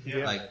shit.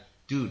 Yeah. Like,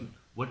 dude,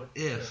 what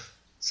if,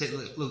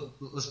 look,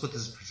 let's put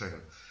this in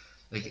perspective.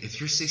 Like, if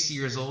you're 60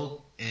 years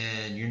old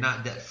and you're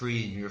not debt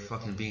free and you're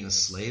fucking being a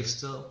slave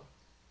still,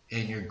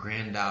 and your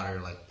granddaughter,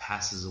 like,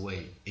 passes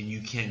away and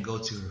you can't go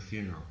to her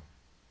funeral.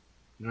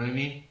 You know what I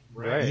mean?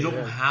 Right. You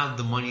don't have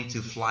the money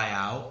to fly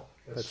out.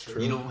 That's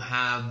true. You don't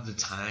have the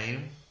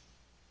time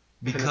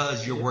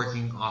because you're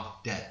working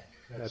off debt.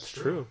 That's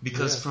true.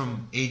 Because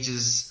from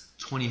ages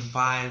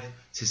 25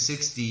 to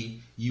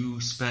 60,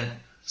 you spent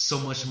so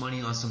much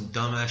money on some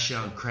dumbass shit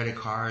on credit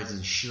cards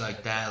and shit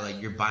like that.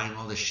 Like, you're buying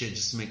all this shit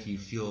just to make you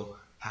feel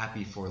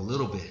happy for a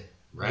little bit,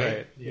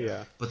 right?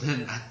 Yeah. But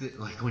then,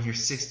 like, when you're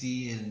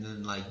 60 and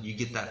then, like, you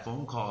get that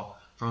phone call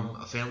from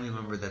a family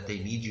member that they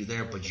need you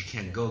there, but you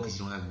can't go because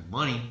you don't have any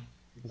money.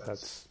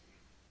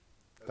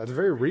 That's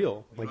very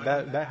real. Like,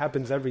 that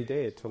happens every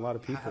day to a lot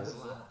of people.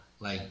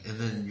 Like, and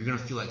then you're gonna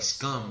feel like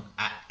scum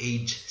at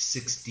age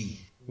 60.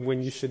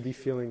 When you should be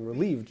feeling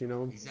relieved, you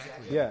know?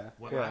 Exactly. Yeah.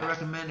 What I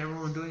recommend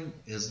everyone doing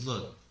is,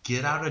 look,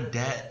 get out of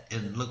debt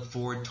and look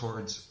forward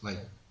towards, like,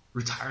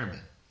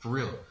 retirement. For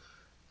real.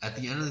 At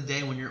the end of the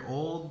day, when you're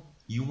old,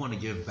 you want to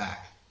give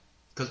back.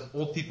 Because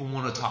old people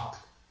want to talk.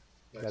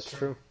 That's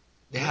true.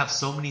 They have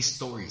so many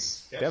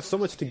stories. They have so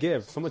much to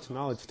give, so much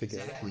knowledge to give.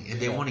 Exactly. And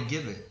they want to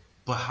give it.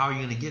 But how are you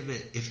going to give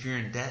it if you're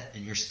in debt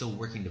and you're still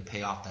working to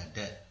pay off that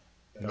debt?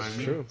 You know what I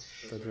mean? True.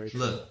 That's very true.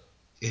 Look,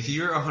 if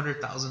you're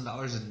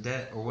 $100,000 in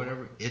debt or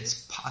whatever,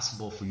 it's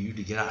possible for you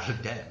to get out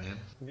of debt, man.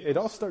 It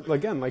all starts,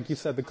 again, like you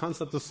said, the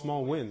concept of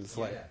small wins.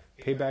 Like,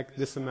 pay back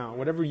this amount,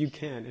 whatever you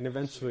can, and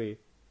eventually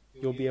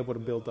you'll be able to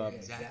build up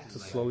to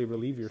slowly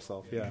relieve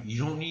yourself. Yeah. You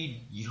don't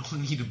need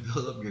to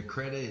build up your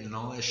credit and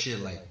all that shit.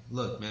 Like,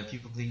 look, man,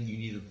 people think you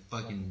need to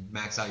fucking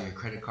max out your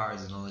credit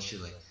cards and all that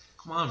shit. Like,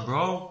 come on,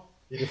 bro.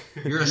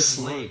 You're a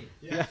slave.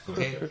 Yeah.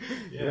 Okay?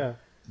 Yeah.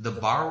 The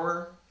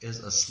borrower is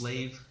a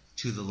slave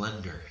to the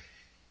lender.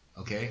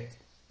 Okay?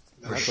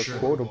 That's a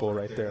quotable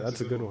right there.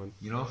 That's a good one.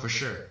 You know, for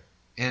sure.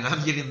 And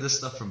I'm getting this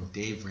stuff from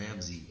Dave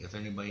Ramsey. If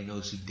anybody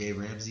knows who Dave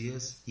Ramsey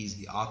is, he's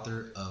the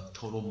author of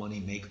Total Money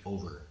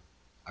Makeover.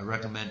 I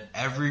recommend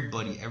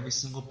everybody, every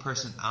single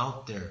person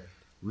out there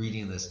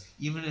reading this.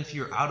 Even if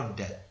you're out of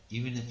debt,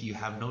 even if you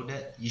have no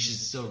debt, you should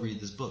still read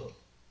this book.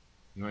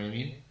 You know what I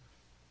mean?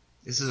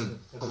 This is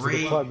a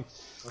great...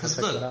 Because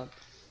look,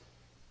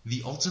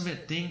 the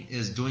ultimate thing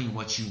is doing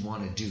what you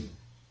want to do.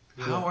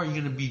 How are you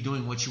going to be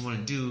doing what you want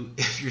to do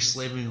if you're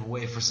slaving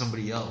away for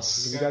somebody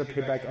else? You got to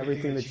pay back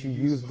everything that you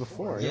used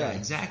before. Yeah,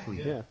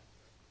 exactly. Yeah.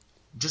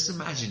 Just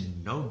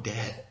imagine no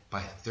debt by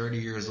 30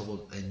 years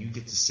old and you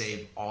get to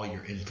save all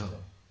your income.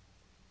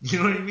 You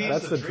know what I mean?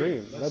 That's the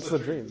dream. That's the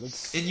dream.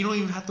 And you don't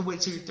even have to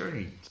wait till you're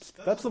 30.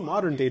 That's the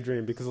modern day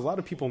dream because a lot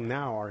of people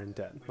now are in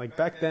debt. Like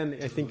back then,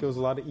 I think it was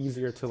a lot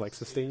easier to like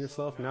sustain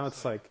yourself. Now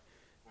it's like,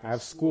 I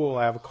have school,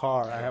 I have a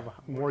car, I have a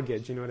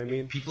mortgage, you know what I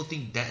mean? People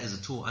think debt is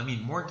a tool. I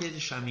mean, mortgage,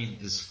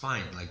 is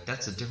fine. Like,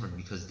 that's a different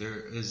because there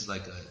is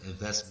like an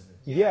investment.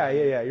 Yeah.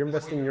 You're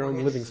investing in your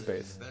own living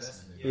space.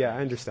 Yeah, I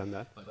understand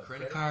that. But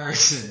credit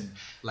cards and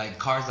like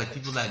cars, like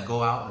people that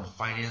go out and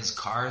finance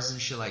cars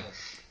and shit, like,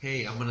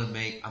 hey, I'm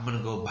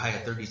gonna go buy a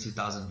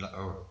 $32,000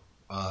 or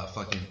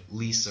fucking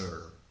lease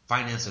or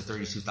finance a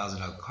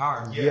 $32,000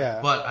 car.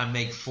 Yeah. But I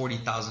make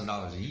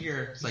 $40,000 a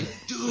year. It's like,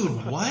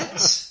 dude,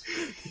 what?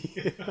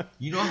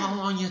 You know how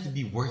long you have to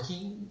be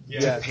working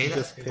to pay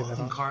that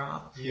fucking car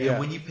off? Yeah. And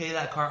when you pay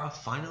that car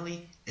off,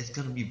 finally, it's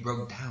going to be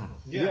broke down.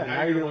 Yeah,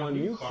 now you're going to want a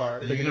new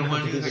car. You're going to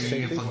want to do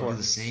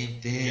the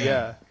same thing.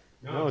 Yeah.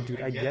 No,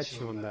 dude, I get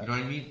you on that. You know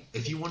what I mean?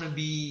 If you want to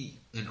be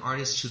an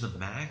artist to the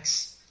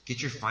max,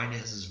 get your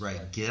finances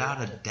right. Get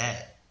out of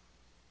debt.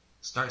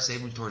 Start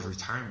saving towards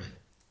retirement.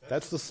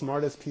 That's the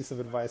smartest piece of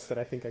advice that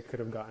I think I could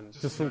have gotten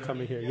just from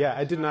coming here. Yeah,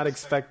 I did not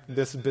expect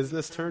this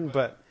business turn,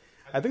 but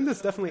I think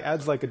this definitely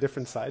adds like a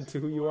different side to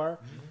who you are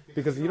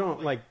because you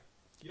don't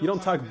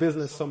talk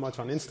business so much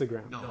on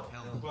Instagram. No,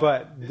 hell no.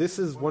 But this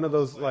is one of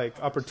those like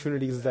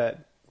opportunities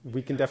that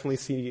we can definitely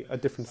see a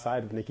different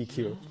side of Nicky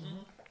Q.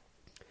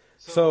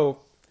 So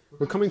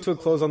we're coming to a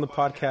close on the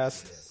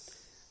podcast.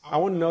 I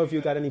want to know if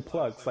you got any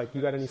plugs, like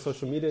you got any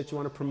social media that you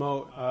want to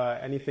promote,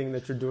 anything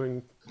that you're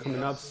doing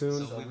coming up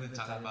soon. So we've been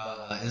talking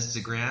about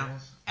Instagram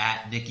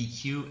at Nicky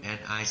Q,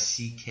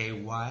 NICKYCUE,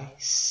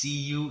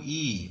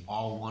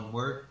 all one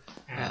word.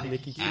 At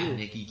Nicky Q. At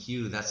Nicky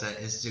Q. That's at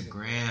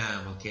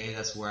Instagram. Okay,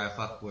 that's where I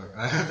fuck with.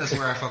 That's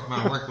where I fuck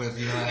my work with.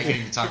 You know, I can't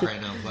even talk right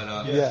now, but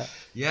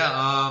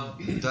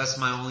that's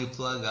my only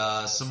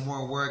plug. Some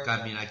more work.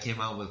 I mean, I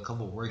came out with a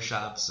couple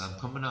workshops. I'm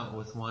coming out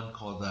with one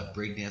called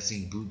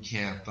Breakdancing Boot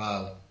Camp.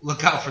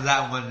 Look out for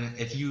that one.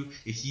 If you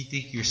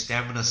think your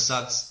stamina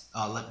sucks,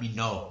 let me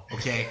know.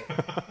 Okay,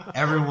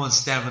 everyone's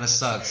stamina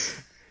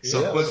sucks.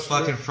 So quit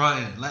fucking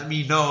fronting. Let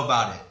me know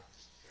about it.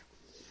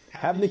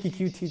 Have Nicky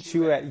Q teach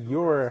you at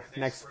your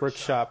next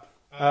workshop.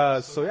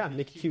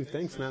 Nicky Q,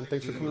 thanks, man.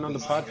 Thanks for coming on the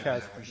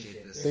podcast.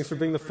 Thanks for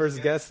being the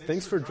first guest.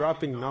 Thanks for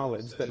dropping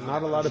knowledge that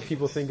not a lot of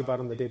people think about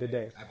on the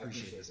day-to-day. I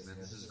appreciate this, man.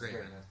 This is great,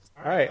 man.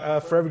 All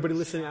right, for everybody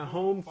listening at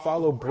home,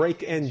 follow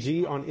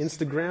BreakNG on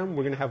Instagram.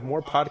 We're going to have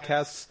more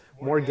podcasts,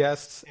 more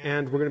guests,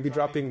 and we're going to be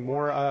dropping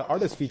more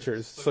artist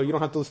features. So you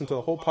don't have to listen to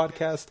the whole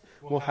podcast.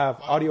 We'll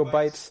have audio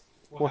bites.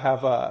 We'll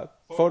have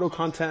photo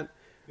content.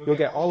 You'll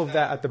get all of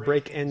that at the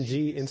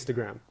BreakNG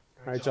Instagram.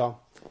 All right, y'all.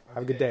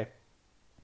 Have a good day.